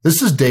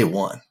 This is day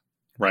one.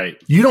 Right.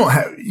 You don't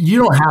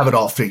have it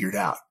all figured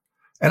out.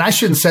 And I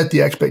shouldn't set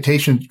the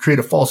expectation to create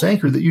a false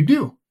anchor that you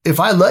do. If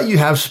I let you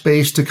have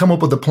space to come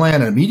up with a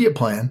plan, an immediate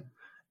plan,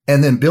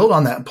 and then build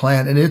on that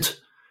plan, and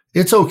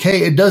it's okay.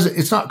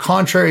 It's not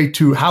contrary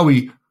to how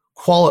we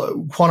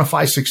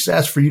quantify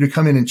success for you to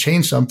come in and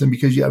change something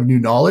because you have new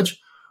knowledge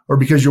or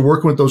because you're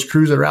working with those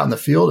crews that are out in the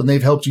field and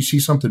they've helped you see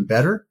something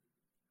better.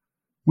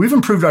 we've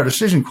improved our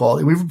decision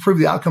quality. We've improved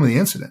the outcome of the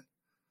incident.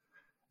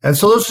 And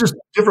so those are just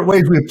different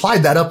ways we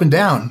applied that up and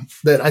down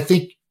that I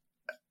think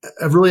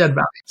have really had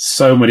value.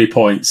 So many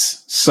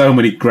points, so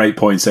many great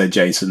points there,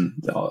 Jason.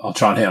 I'll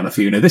try and hit on a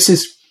few. This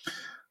is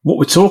what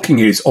we're talking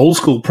here is old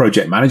school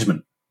project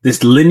management.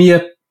 This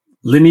linear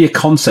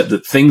concept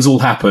that things will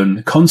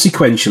happen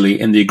consequentially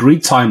in the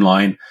agreed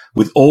timeline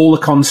with all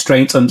the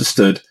constraints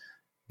understood.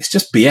 It's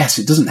just BS.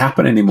 It doesn't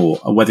happen anymore.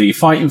 And whether you're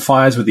fighting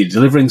fires, whether you're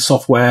delivering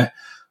software,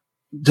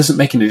 doesn't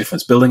make any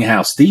difference. Building a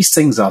house, these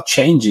things are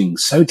changing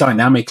so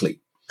dynamically.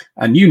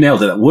 And you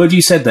nailed it. That word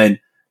you said then,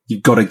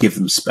 you've got to give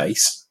them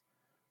space.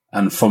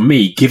 And for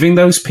me, giving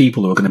those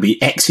people who are going to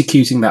be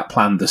executing that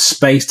plan the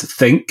space to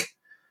think,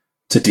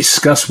 to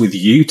discuss with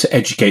you, to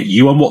educate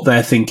you on what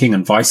they're thinking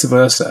and vice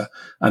versa,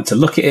 and to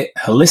look at it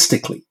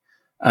holistically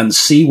and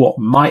see what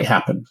might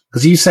happen.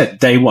 Because you said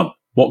day one,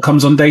 what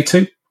comes on day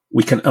two?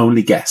 We can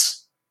only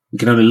guess. We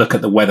can only look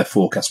at the weather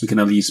forecast. We can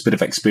only use a bit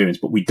of experience,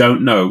 but we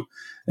don't know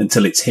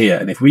until it's here.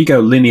 And if we go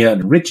linear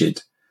and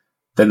rigid,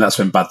 then that's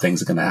when bad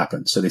things are going to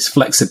happen. So this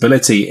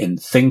flexibility in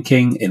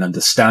thinking, in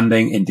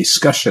understanding, in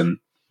discussion,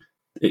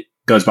 it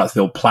goes back to the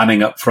old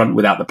planning up front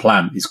without the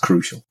plan is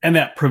crucial. And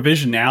that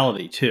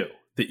provisionality too,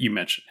 that you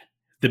mentioned,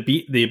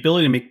 the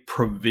ability to make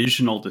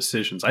provisional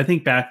decisions. I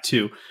think back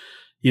to,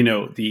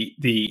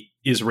 the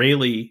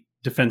Israeli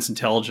defense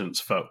intelligence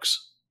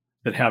folks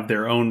that have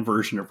their own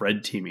version of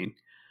red teaming.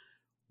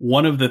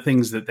 One of the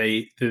things that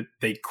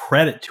they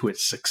credit to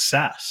its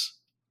success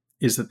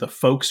is that the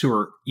folks who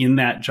are in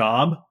that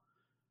job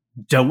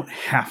don't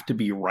have to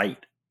be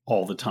right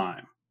all the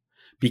time,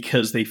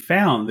 because they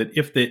found that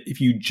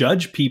if you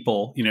judge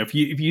people, if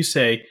you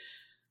say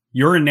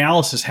your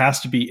analysis has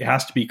to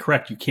be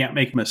correct, you can't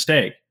make a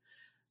mistake,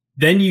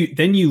 then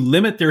you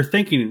limit their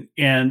thinking,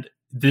 and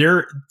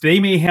they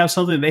may have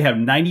something they have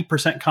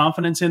 90%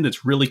 confidence in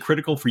that's really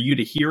critical for you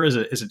to hear as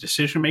a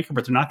decision maker,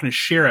 but they're not going to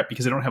share it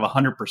because they don't have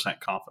 100%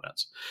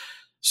 confidence.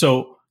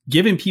 So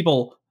giving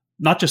people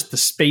not just the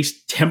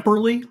space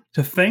temporally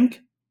to think,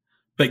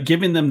 but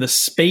giving them the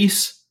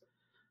space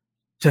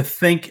to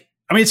think.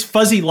 I mean, it's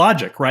fuzzy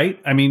logic, right?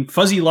 I mean,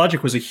 fuzzy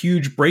logic was a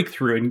huge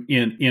breakthrough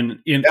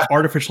in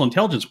artificial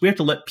intelligence. We have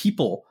to let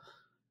people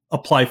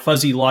apply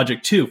fuzzy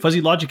logic too.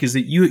 Fuzzy logic is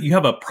that you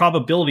have a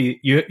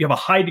probability, you have a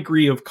high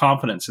degree of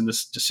confidence in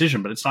this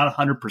decision, but it's not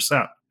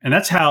 100%. And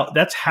that's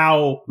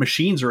how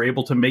machines are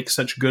able to make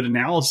such good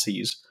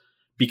analyses,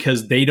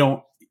 because they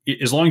don't,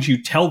 as long as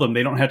you tell them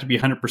they don't have to be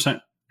 100%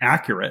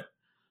 accurate,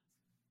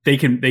 they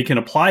can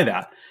apply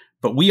that.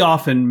 But we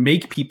often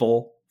make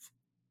people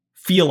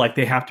feel like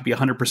they have to be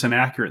 100%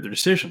 accurate in their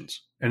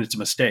decisions, and it's a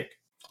mistake.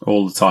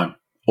 All the time.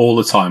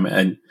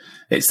 And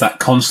it's that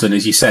constant,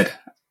 as you said,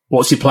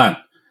 what's your plan?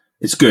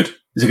 It's good.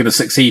 Is it going to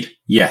succeed?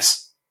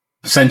 Yes.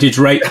 Percentage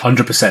rate,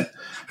 100%.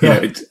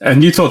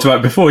 And you talked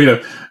about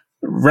before,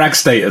 RAG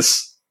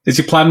status. Is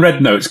your plan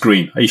red? No, it's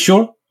green. Are you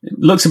sure? It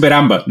looks a bit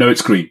amber. No,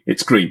 it's green.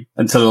 It's green.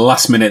 Until the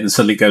last minute, and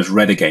suddenly it goes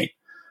red again.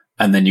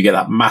 And then you get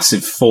that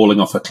massive falling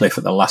off a cliff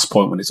at the last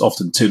point when it's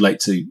often too late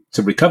to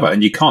recover.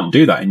 And you can't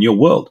do that in your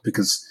world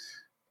because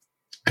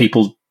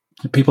people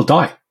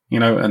die,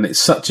 and it's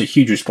such a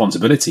huge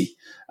responsibility.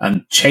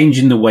 And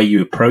changing the way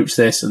you approach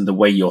this and the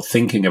way you're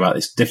thinking about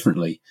this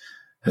differently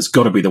has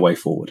got to be the way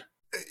forward.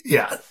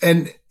 Yeah.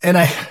 And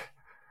I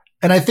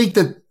think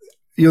that,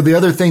 the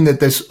other thing that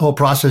this whole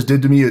process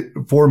did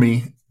for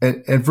me,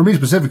 and for me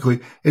specifically,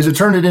 is it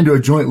turned it into a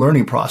joint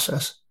learning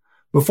process.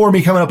 Before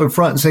me coming up in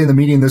front and saying the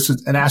meeting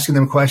and asking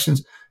them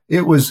questions,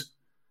 it was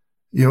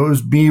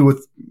me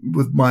with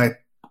my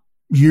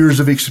years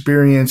of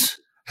experience,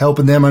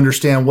 helping them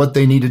understand what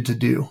they needed to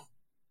do.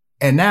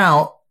 And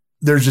now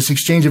there's this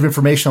exchange of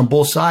information on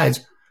both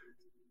sides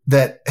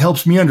that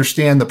helps me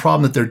understand the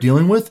problem that they're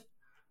dealing with,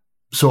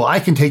 so I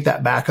can take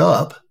that back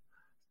up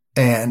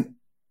and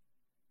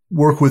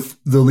work with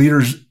the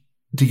leaders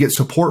to get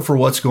support for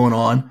what's going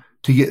on,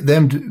 to get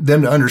them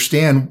to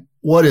understand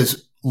what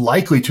is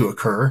likely to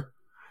occur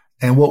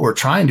and what we're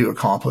trying to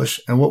accomplish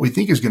and what we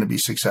think is going to be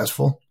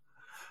successful.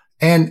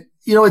 And,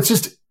 it's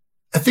just,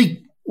 I think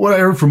what I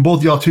heard from both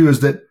of y'all too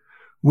is that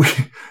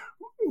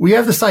we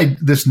have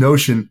this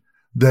notion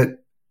that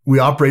we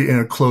operate in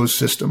a closed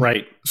system,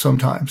 right?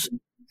 Sometimes.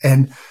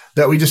 And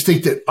that we just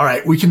think that, all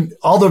right,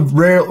 all the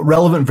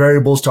relevant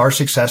variables to our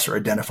success are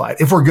identified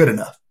if we're good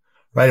enough,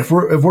 right? If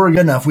we're good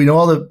enough, we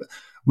know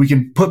we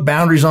can put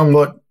boundaries on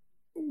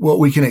what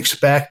we can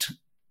expect,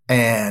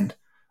 and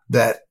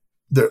that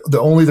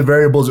only the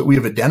variables that we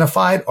have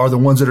identified are the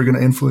ones that are going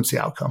to influence the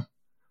outcome.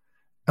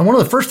 And one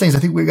of the first things I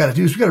think we've got to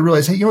do is we've got to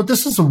realize, hey,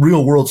 this is a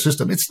real world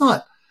system. It's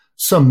not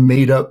some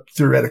made up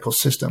theoretical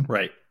system.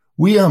 Right.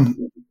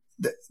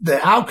 The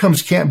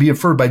outcomes can't be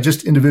inferred by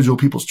just individual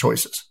people's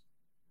choices.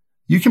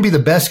 You can be the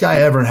best guy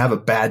ever and have a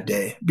bad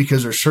day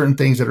because there's certain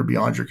things that are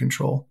beyond your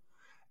control,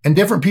 and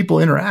different people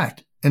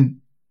interact. And,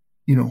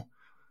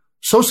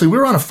 socially, we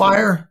were on a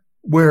fire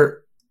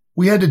where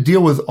we had to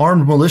deal with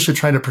armed militia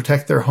trying to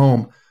protect their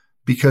home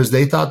because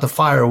they thought the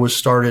fire was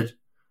started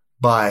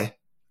by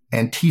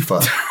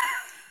Antifa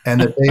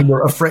and that they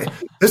were afraid.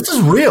 This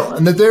is real,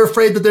 and that they're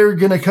afraid that they're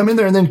going to come in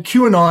there. And then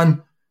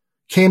QAnon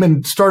came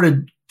and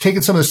started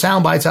taking some of the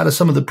sound bites out of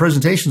some of the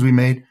presentations we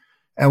made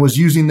and was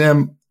using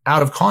them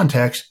out of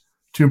context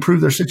to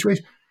improve their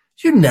situation.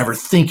 You never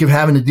think of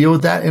having to deal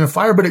with that in a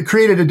fire, but it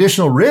created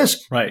additional risk,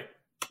 right?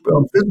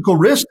 Physical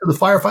risk to the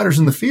firefighters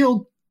in the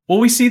field. Well,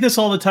 we see this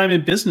all the time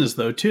in business,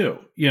 though, too.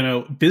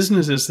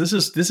 Businesses.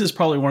 This is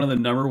probably one of the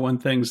number one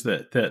things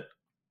that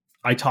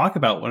I talk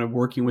about when I'm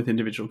working with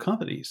individual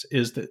companies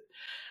is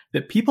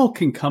that people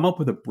can come up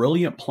with a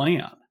brilliant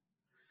plan,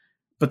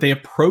 but they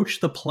approach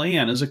the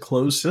plan as a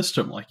closed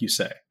system, like you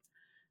say,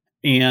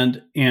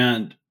 and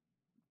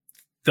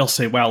they'll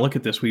say, "Wow, look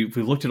at this. We've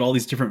looked at all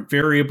these different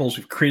variables.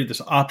 We've created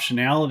this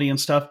optionality and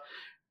stuff."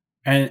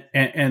 And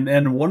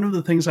then one of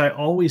the things I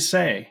always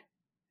say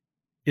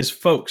is,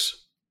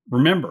 folks,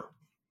 remember,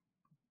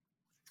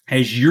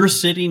 as you're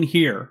sitting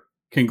here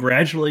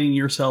congratulating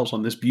yourselves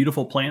on this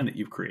beautiful plan that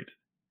you've created,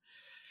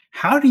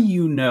 how do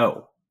you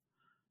know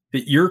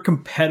that your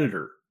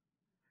competitor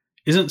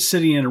isn't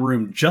sitting in a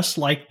room just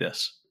like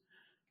this,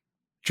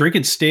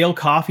 drinking stale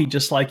coffee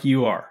just like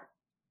you are,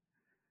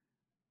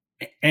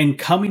 and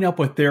coming up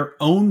with their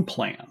own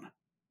plan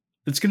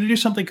that's going to do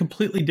something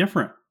completely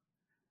different,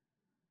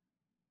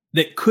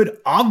 that could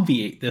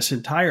obviate this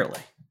entirely?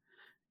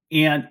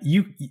 And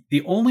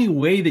the only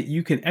way that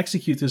you can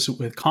execute this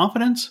with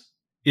confidence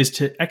is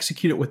to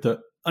execute it with the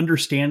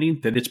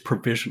understanding that it's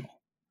provisional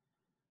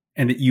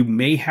and that you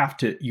may have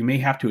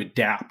to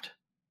adapt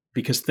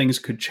because things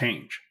could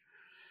change.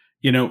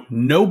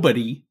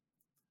 Nobody,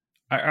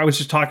 I was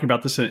just talking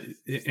about this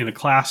in a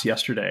class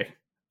yesterday.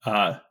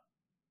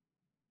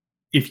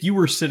 If you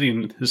were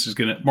sitting,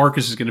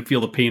 Marcus is going to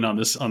feel the pain on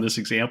this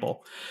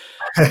example.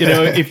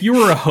 If you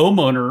were a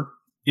homeowner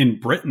in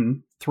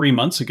Britain 3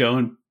 months ago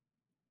and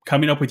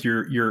coming up with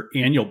your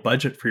annual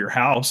budget for your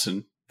house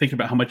and thinking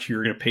about how much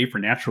you're going to pay for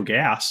natural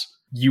gas,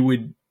 you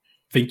would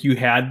think you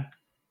had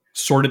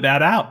sorted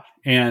that out,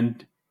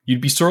 and you'd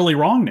be sorely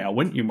wrong now,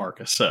 wouldn't you,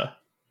 Marcus?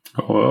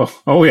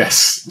 Oh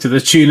yes, to the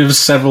tune of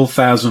several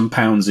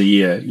 £1,000s a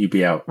year, you'd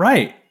be out.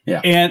 Right.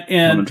 Yeah.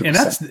 And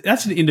 100%.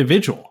 that's an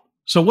individual.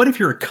 So what if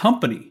you're a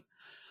company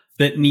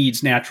that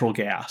needs natural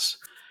gas?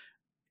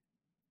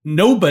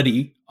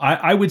 Nobody,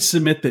 I would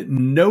submit that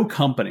no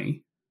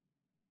company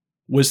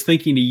was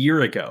thinking a year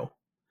ago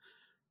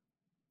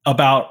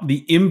about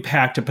the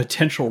impact a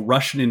potential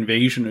Russian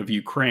invasion of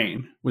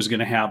Ukraine was going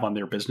to have on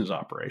their business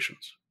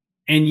operations.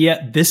 And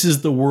yet this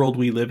is the world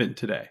we live in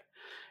today.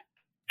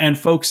 And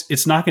folks,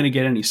 it's not going to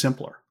get any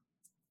simpler.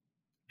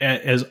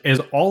 As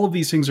all of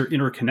these things are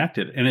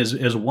interconnected, and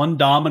as one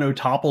domino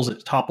topples,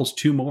 it topples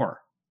two more,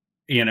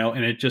 and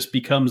it just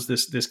becomes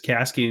this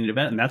cascading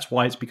event. And that's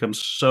why it's become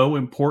so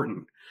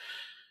important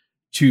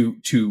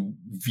to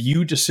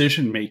view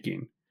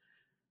decision-making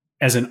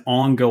as an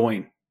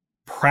ongoing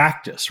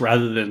practice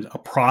rather than a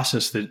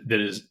process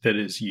that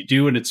is you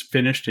do and it's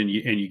finished and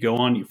you go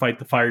on, you fight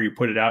the fire, you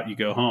put it out, you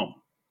go home.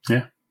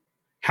 Yeah.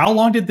 How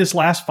long did this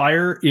last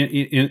fire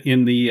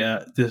in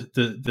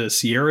the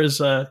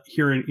Sierras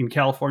here in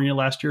California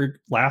last,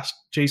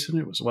 Jason?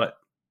 It was what?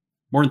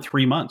 More than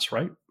 3 months,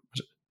 right?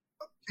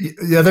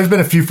 Yeah, there's been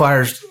a few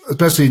fires,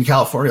 especially in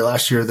California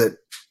last year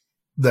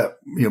that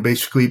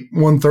basically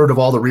 1/3 of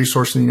all the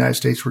resources in the United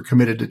States were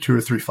committed to 2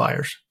 or 3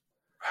 fires.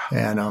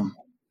 And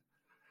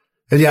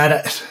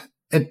it's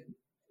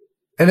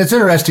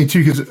interesting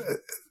too, because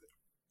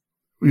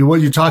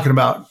what you're talking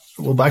about,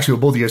 well, actually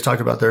what both of you guys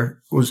talked about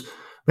there was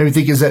made me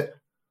think is that,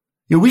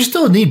 we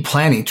still need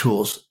planning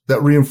tools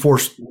that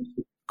reinforce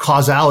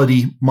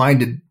causality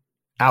minded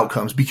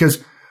outcomes,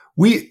 because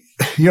we,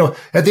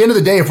 at the end of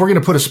the day, if we're going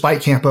to put a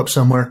spike camp up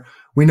somewhere,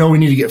 we know we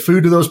need to get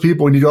food to those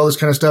people. We need to do all this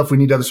kind of stuff. We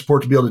need to have the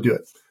support to be able to do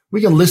it.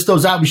 We can list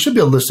those out. We should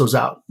be able to list those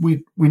out.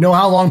 We know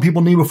how long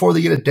people need before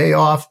they get a day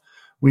off.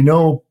 We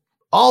know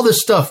all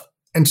this stuff.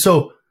 And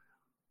so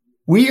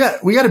we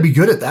got to be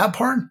good at that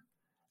part.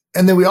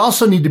 And then we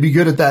also need to be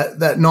good at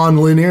that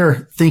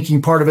nonlinear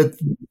thinking part of it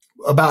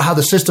about how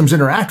the systems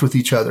interact with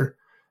each other.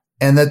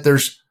 And that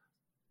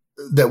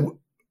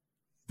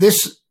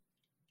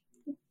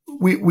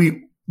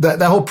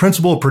that whole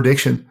principle of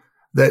prediction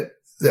that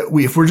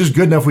if we're just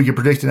good enough, we can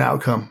predict an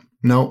outcome.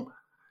 No.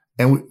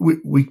 And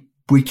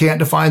we can't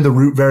define the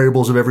root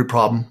variables of every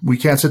problem. We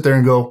can't sit there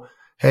and go,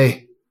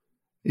 hey,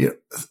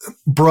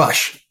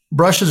 brush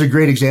is a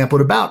great example.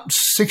 At about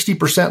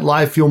 60%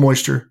 live fuel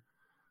moisture,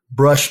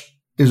 brush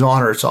is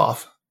on or it's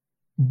off.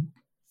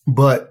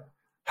 But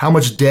how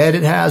much dead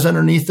it has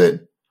underneath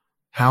it,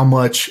 how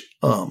much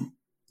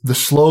the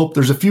slope,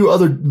 there's a few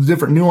other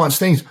different nuanced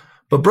things.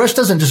 But brush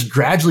doesn't just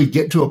gradually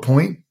get to a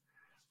point.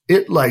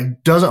 It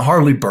doesn't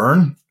hardly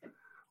burn,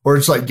 or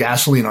it's like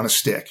gasoline on a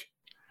stick.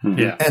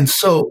 Yeah. And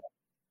so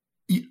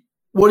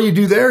what do you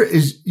do there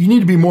is you need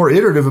to be more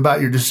iterative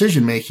about your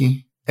decision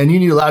making, and you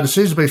need to allow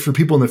decision space for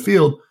people in the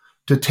field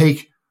to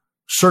take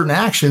certain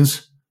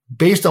actions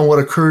based on what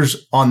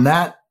occurs on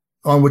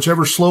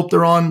whichever slope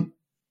they're on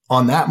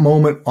that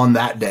moment, on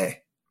that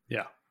day.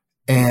 Yeah.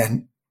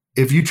 And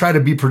if you try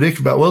to be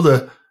predictive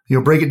about,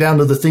 break it down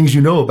to the things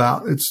you know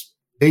about. It's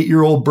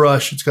 8-year-old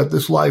brush. It's got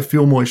this live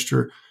fuel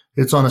moisture.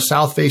 It's on a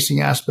south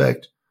facing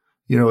aspect.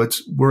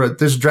 We're at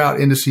this drought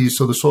indices.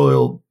 So the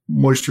soil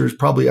moisture is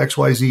probably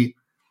XYZ.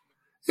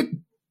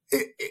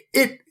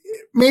 It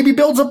maybe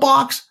builds a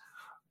box,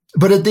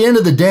 but at the end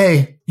of the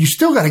day, you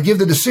still got to give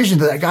the decision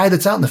to that guy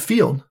that's out in the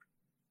field.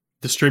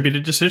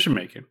 Distributed decision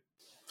making.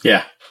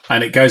 Yeah.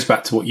 And it goes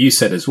back to what you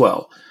said as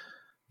well.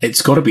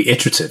 It's got to be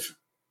iterative.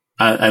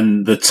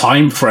 And the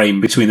time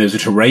frame between those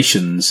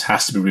iterations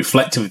has to be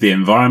reflective of the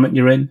environment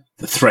you're in,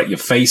 the threat you're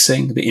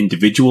facing, the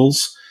individuals.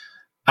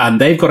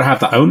 And they've got to have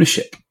that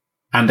ownership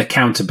and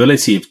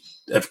accountability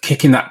of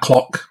kicking that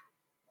clock,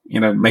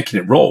 making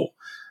it roll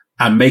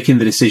and making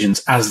the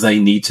decisions as they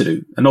need to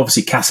do. And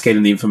obviously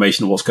cascading the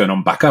information of what's going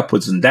on back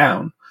upwards and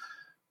down.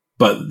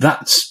 But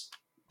that's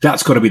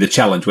got to be the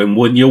challenge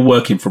when you're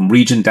working from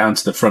region down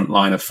to the front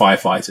line of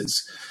firefighters.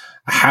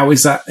 How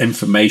is that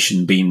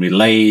information being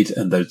relayed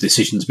and those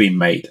decisions being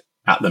made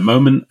at the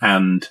moment?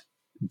 And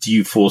do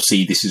you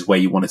foresee this is where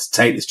you wanted to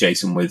take this,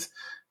 Jason, with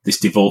this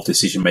devolved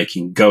decision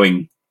making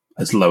going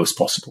as low as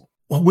possible?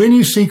 Well, when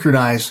you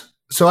synchronize,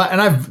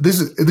 this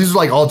is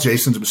like all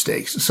Jason's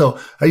mistakes. So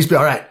I used to be,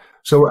 all right,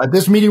 so at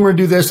this meeting, we're going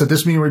to do this. At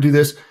this meeting, we're going to do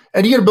this.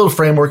 And you got to build a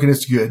framework and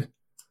it's good.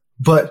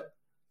 But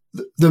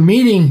the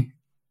meeting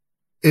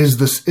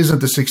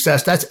isn't the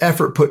success. That's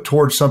effort put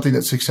towards something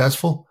that's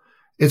successful.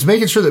 It's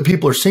making sure that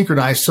people are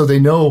synchronized so we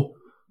know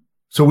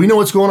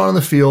what's going on in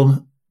the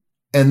field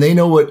and they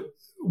know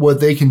what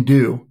they can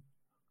do.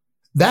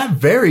 That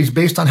varies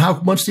based on how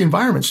much the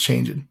environment's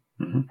changing.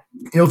 Mm-hmm.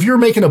 If you're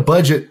making a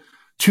budget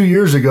 2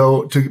 years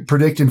ago to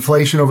predict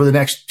inflation over the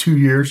next 2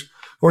 years,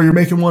 or you're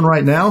making one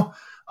right now,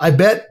 I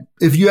bet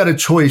if you had a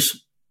choice,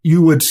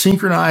 you would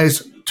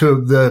synchronize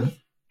to the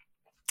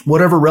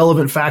whatever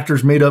relevant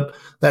factors made up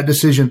that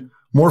decision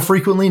more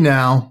frequently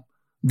now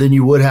than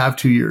you would have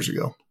 2 years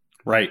ago.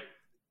 Right.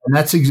 And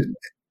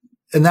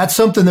that's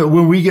something that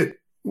when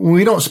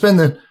we don't spend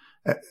and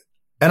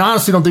I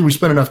honestly don't think we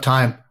spend enough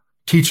time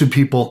teaching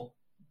people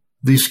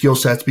these skill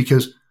sets,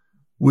 because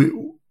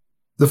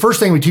the first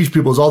thing we teach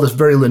people is all this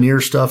very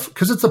linear stuff,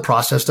 because it's the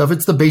process stuff.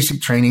 It's the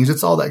basic trainings.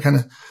 It's all that kind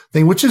of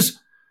thing, which is,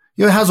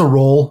 it has a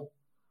role.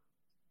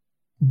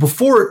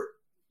 Before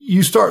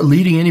you start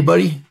leading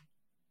anybody,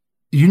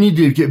 you need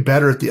to get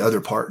better at the other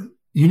part.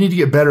 You need to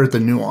get better at the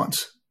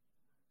nuance.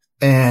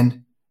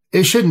 And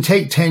it shouldn't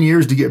take 10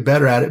 years to get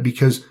better at it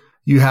because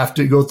you have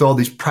to go through all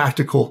these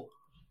practical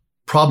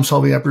problem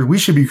solving efforts. We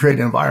should be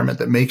creating an environment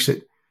that makes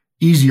it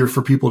easier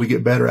for people to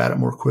get better at it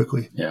more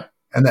quickly. Yeah.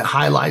 And that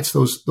highlights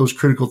those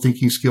critical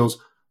thinking skills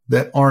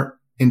that aren't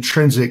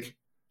intrinsic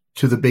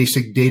to the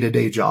basic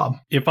day-to-day job.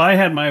 If I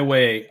had my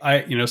way,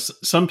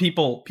 some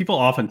people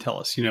often tell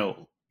us,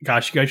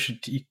 gosh, you guys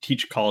should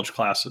teach a college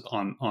class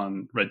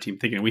on red team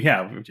thinking. We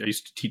have. I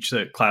used to teach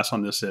a class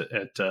on this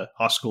at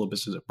Haas School of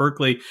Business at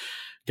Berkeley.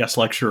 Guest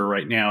lecturer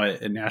right now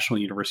at National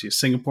University of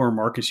Singapore.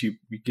 Marcus, you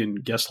begin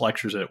guest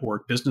lectures at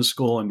Warwick Business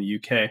School in the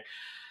UK.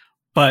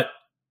 But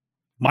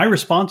my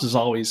response is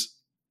always,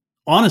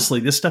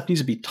 honestly, this stuff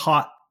needs to be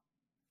taught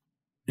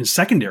in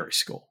secondary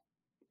school.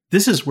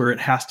 This is where it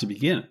has to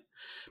begin,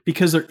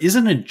 because there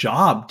isn't a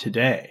job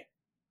today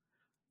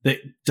that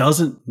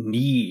doesn't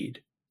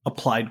need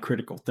applied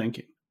critical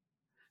thinking,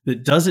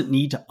 that doesn't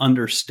need to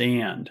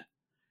understand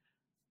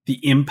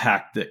the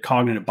impact that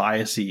cognitive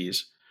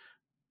biases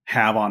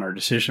have on our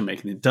decision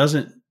making.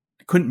 It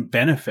couldn't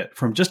benefit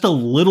from just a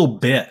little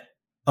bit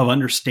of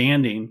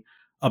understanding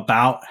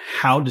about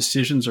how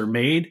decisions are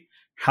made,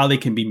 how they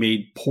can be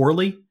made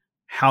poorly,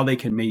 how they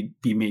can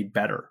be made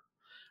better.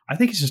 I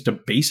think it's just a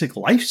basic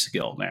life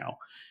skill now.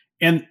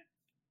 And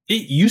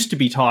it used to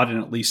be taught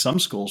in at least some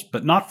schools,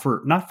 but not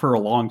for a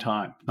long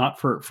time, not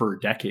for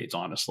decades,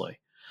 honestly.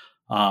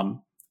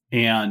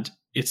 And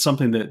it's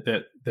something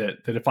that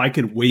if I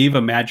could wave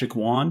a magic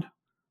wand,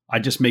 I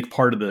just make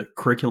part of the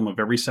curriculum of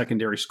every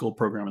secondary school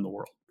program in the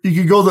world.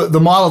 You could go the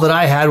model that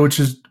I had,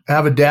 which is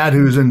have a dad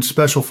who's in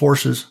special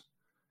forces.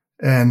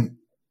 And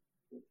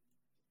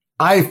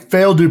I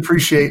failed to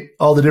appreciate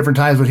all the different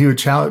times when he would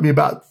challenge me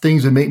about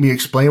things and make me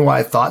explain why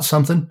I thought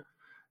something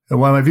and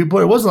why my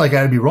viewpoint. It wasn't like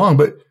I had to be wrong,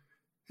 but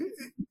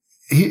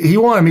he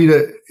wanted me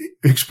to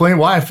explain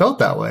why I felt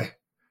that way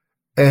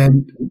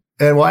and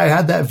why I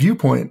had that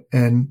viewpoint.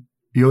 And,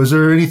 is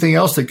there anything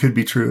else that could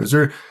be true? Is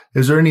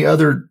there any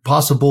other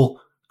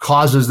possible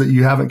causes that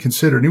you haven't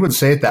considered? And he wouldn't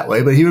say it that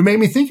way, but he would make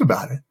me think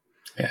about it.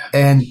 Yeah.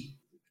 And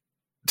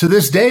to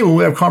this day, when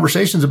we have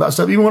conversations about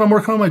stuff, even when I'm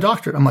working on my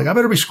doctorate, I'm like, I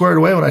better be squared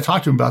away when I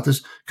talk to him about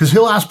this, because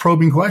he'll ask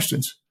probing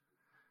questions.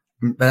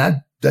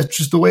 And that's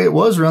just the way it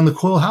was around the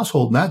Coyle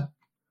household. And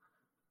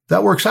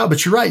that works out.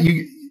 But you're right.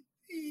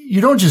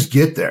 You don't just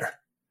get there.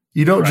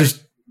 You don't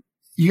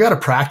you got to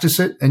practice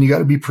it, and you got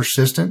to be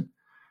persistent,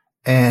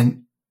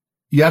 and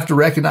you have to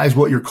recognize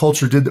what your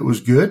culture did that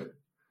was good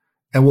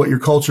and what your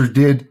culture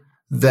did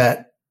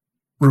that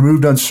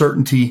removed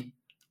uncertainty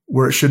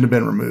where it shouldn't have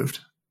been removed.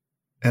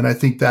 And I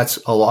think that's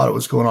a lot of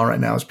what's going on right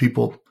now is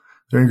people,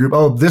 they're in a group,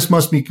 oh, this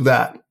must be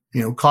that,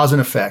 cause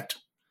and effect.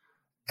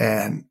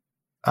 And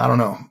I don't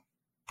know,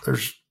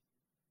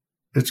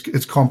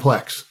 it's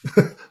complex.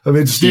 I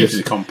mean,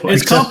 it's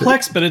complex. It's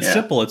complex, but it's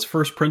simple. It's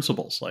first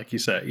principles, like you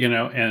say,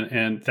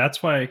 and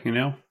that's why,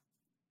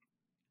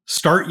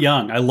 start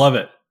young. I love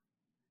it.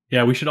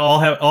 Yeah, we should all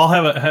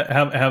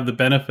have the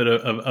benefit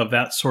of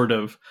that sort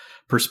of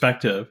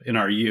perspective in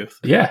our youth.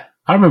 Yeah.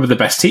 I remember the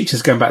best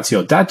teachers, going back to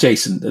your dad,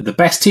 Jason, the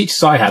best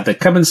teachers I had, they'd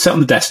come and sit on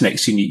the desk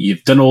next to you.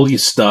 You've done all your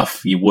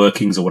stuff, your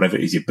workings or whatever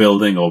it is you're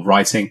building or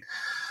writing.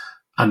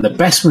 And the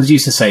best ones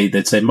used to say,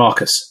 they'd say,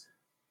 Marcus,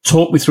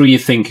 talk me through your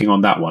thinking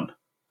on that one.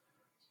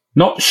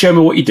 Not show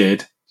me what you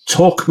did.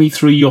 Talk me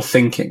through your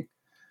thinking.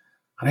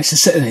 And I used to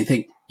sit there and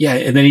think, yeah.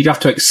 And then you'd have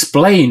to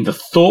explain the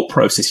thought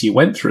process you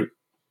went through.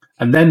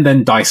 And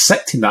then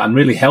dissecting that and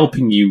really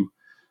helping you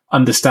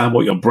understand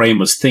what your brain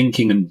was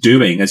thinking and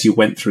doing as you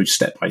went through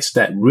step by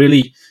step,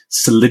 really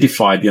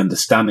solidified the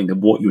understanding of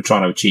what you were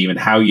trying to achieve and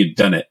how you'd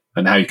done it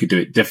and how you could do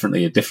it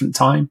differently at a different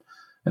time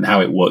and how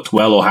it worked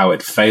well or how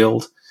it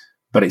failed.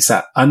 But it's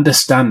that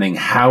understanding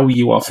how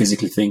you are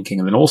physically thinking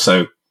and then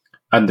also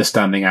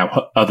understanding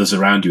how others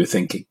around you are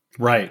thinking.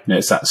 Right.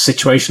 It's that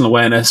situational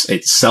awareness,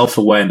 it's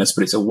self-awareness,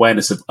 but it's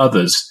awareness of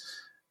others.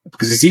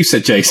 Because as you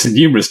said, Jason,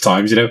 numerous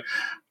times,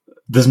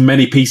 there's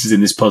many pieces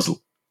in this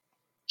puzzle.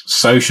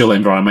 Social,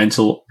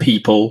 environmental,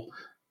 people,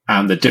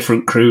 and the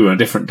different crew on a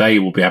different day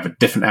will have a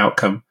different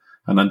outcome.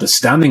 And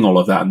understanding all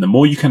of that, and the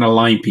more you can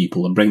align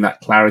people and bring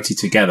that clarity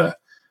together,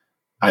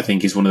 I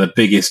think is one of the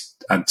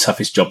biggest and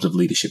toughest jobs of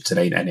leadership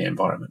today in any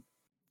environment.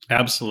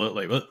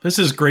 Absolutely. Well, this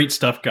is great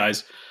stuff,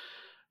 guys.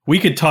 We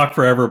could talk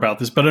forever about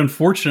this, but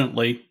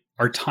unfortunately,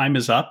 our time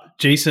is up.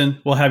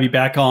 Jason, we'll have you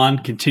back on,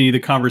 continue the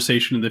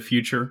conversation in the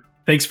future.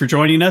 Thanks for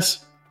joining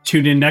us.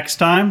 Tune in next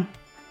time.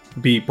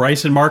 It'll be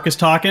Bryce and Marcus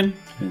talking.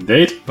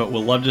 Indeed. But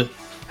we'll love to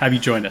have you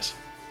join us.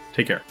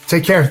 Take care.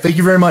 Take care. Thank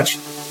you very much.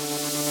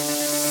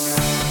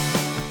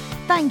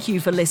 Thank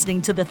you for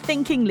listening to the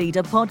Thinking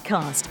Leader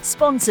podcast,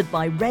 sponsored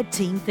by Red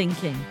Team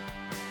Thinking.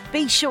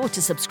 Be sure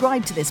to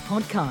subscribe to this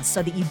podcast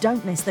so that you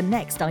don't miss the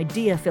next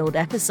idea-filled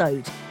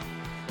episode.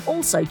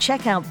 Also,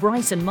 check out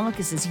Bryce and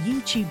Marcus's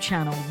YouTube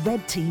channel,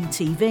 Red Team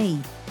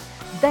TV.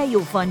 There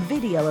you'll find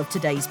video of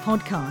today's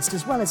podcast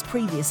as well as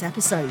previous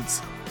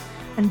episodes.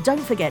 And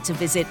don't forget to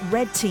visit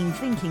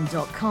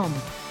redteamthinking.com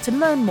to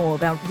learn more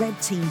about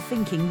Red Team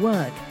Thinking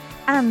work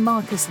and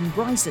Marcus and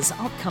Bryce's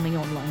upcoming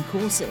online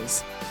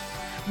courses.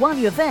 While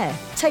you're there,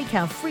 take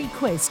our free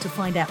quiz to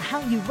find out how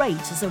you rate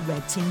as a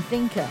Red Team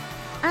thinker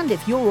and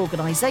if your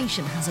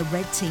organisation has a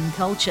Red Team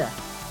culture.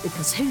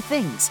 Because who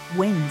thinks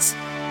wins.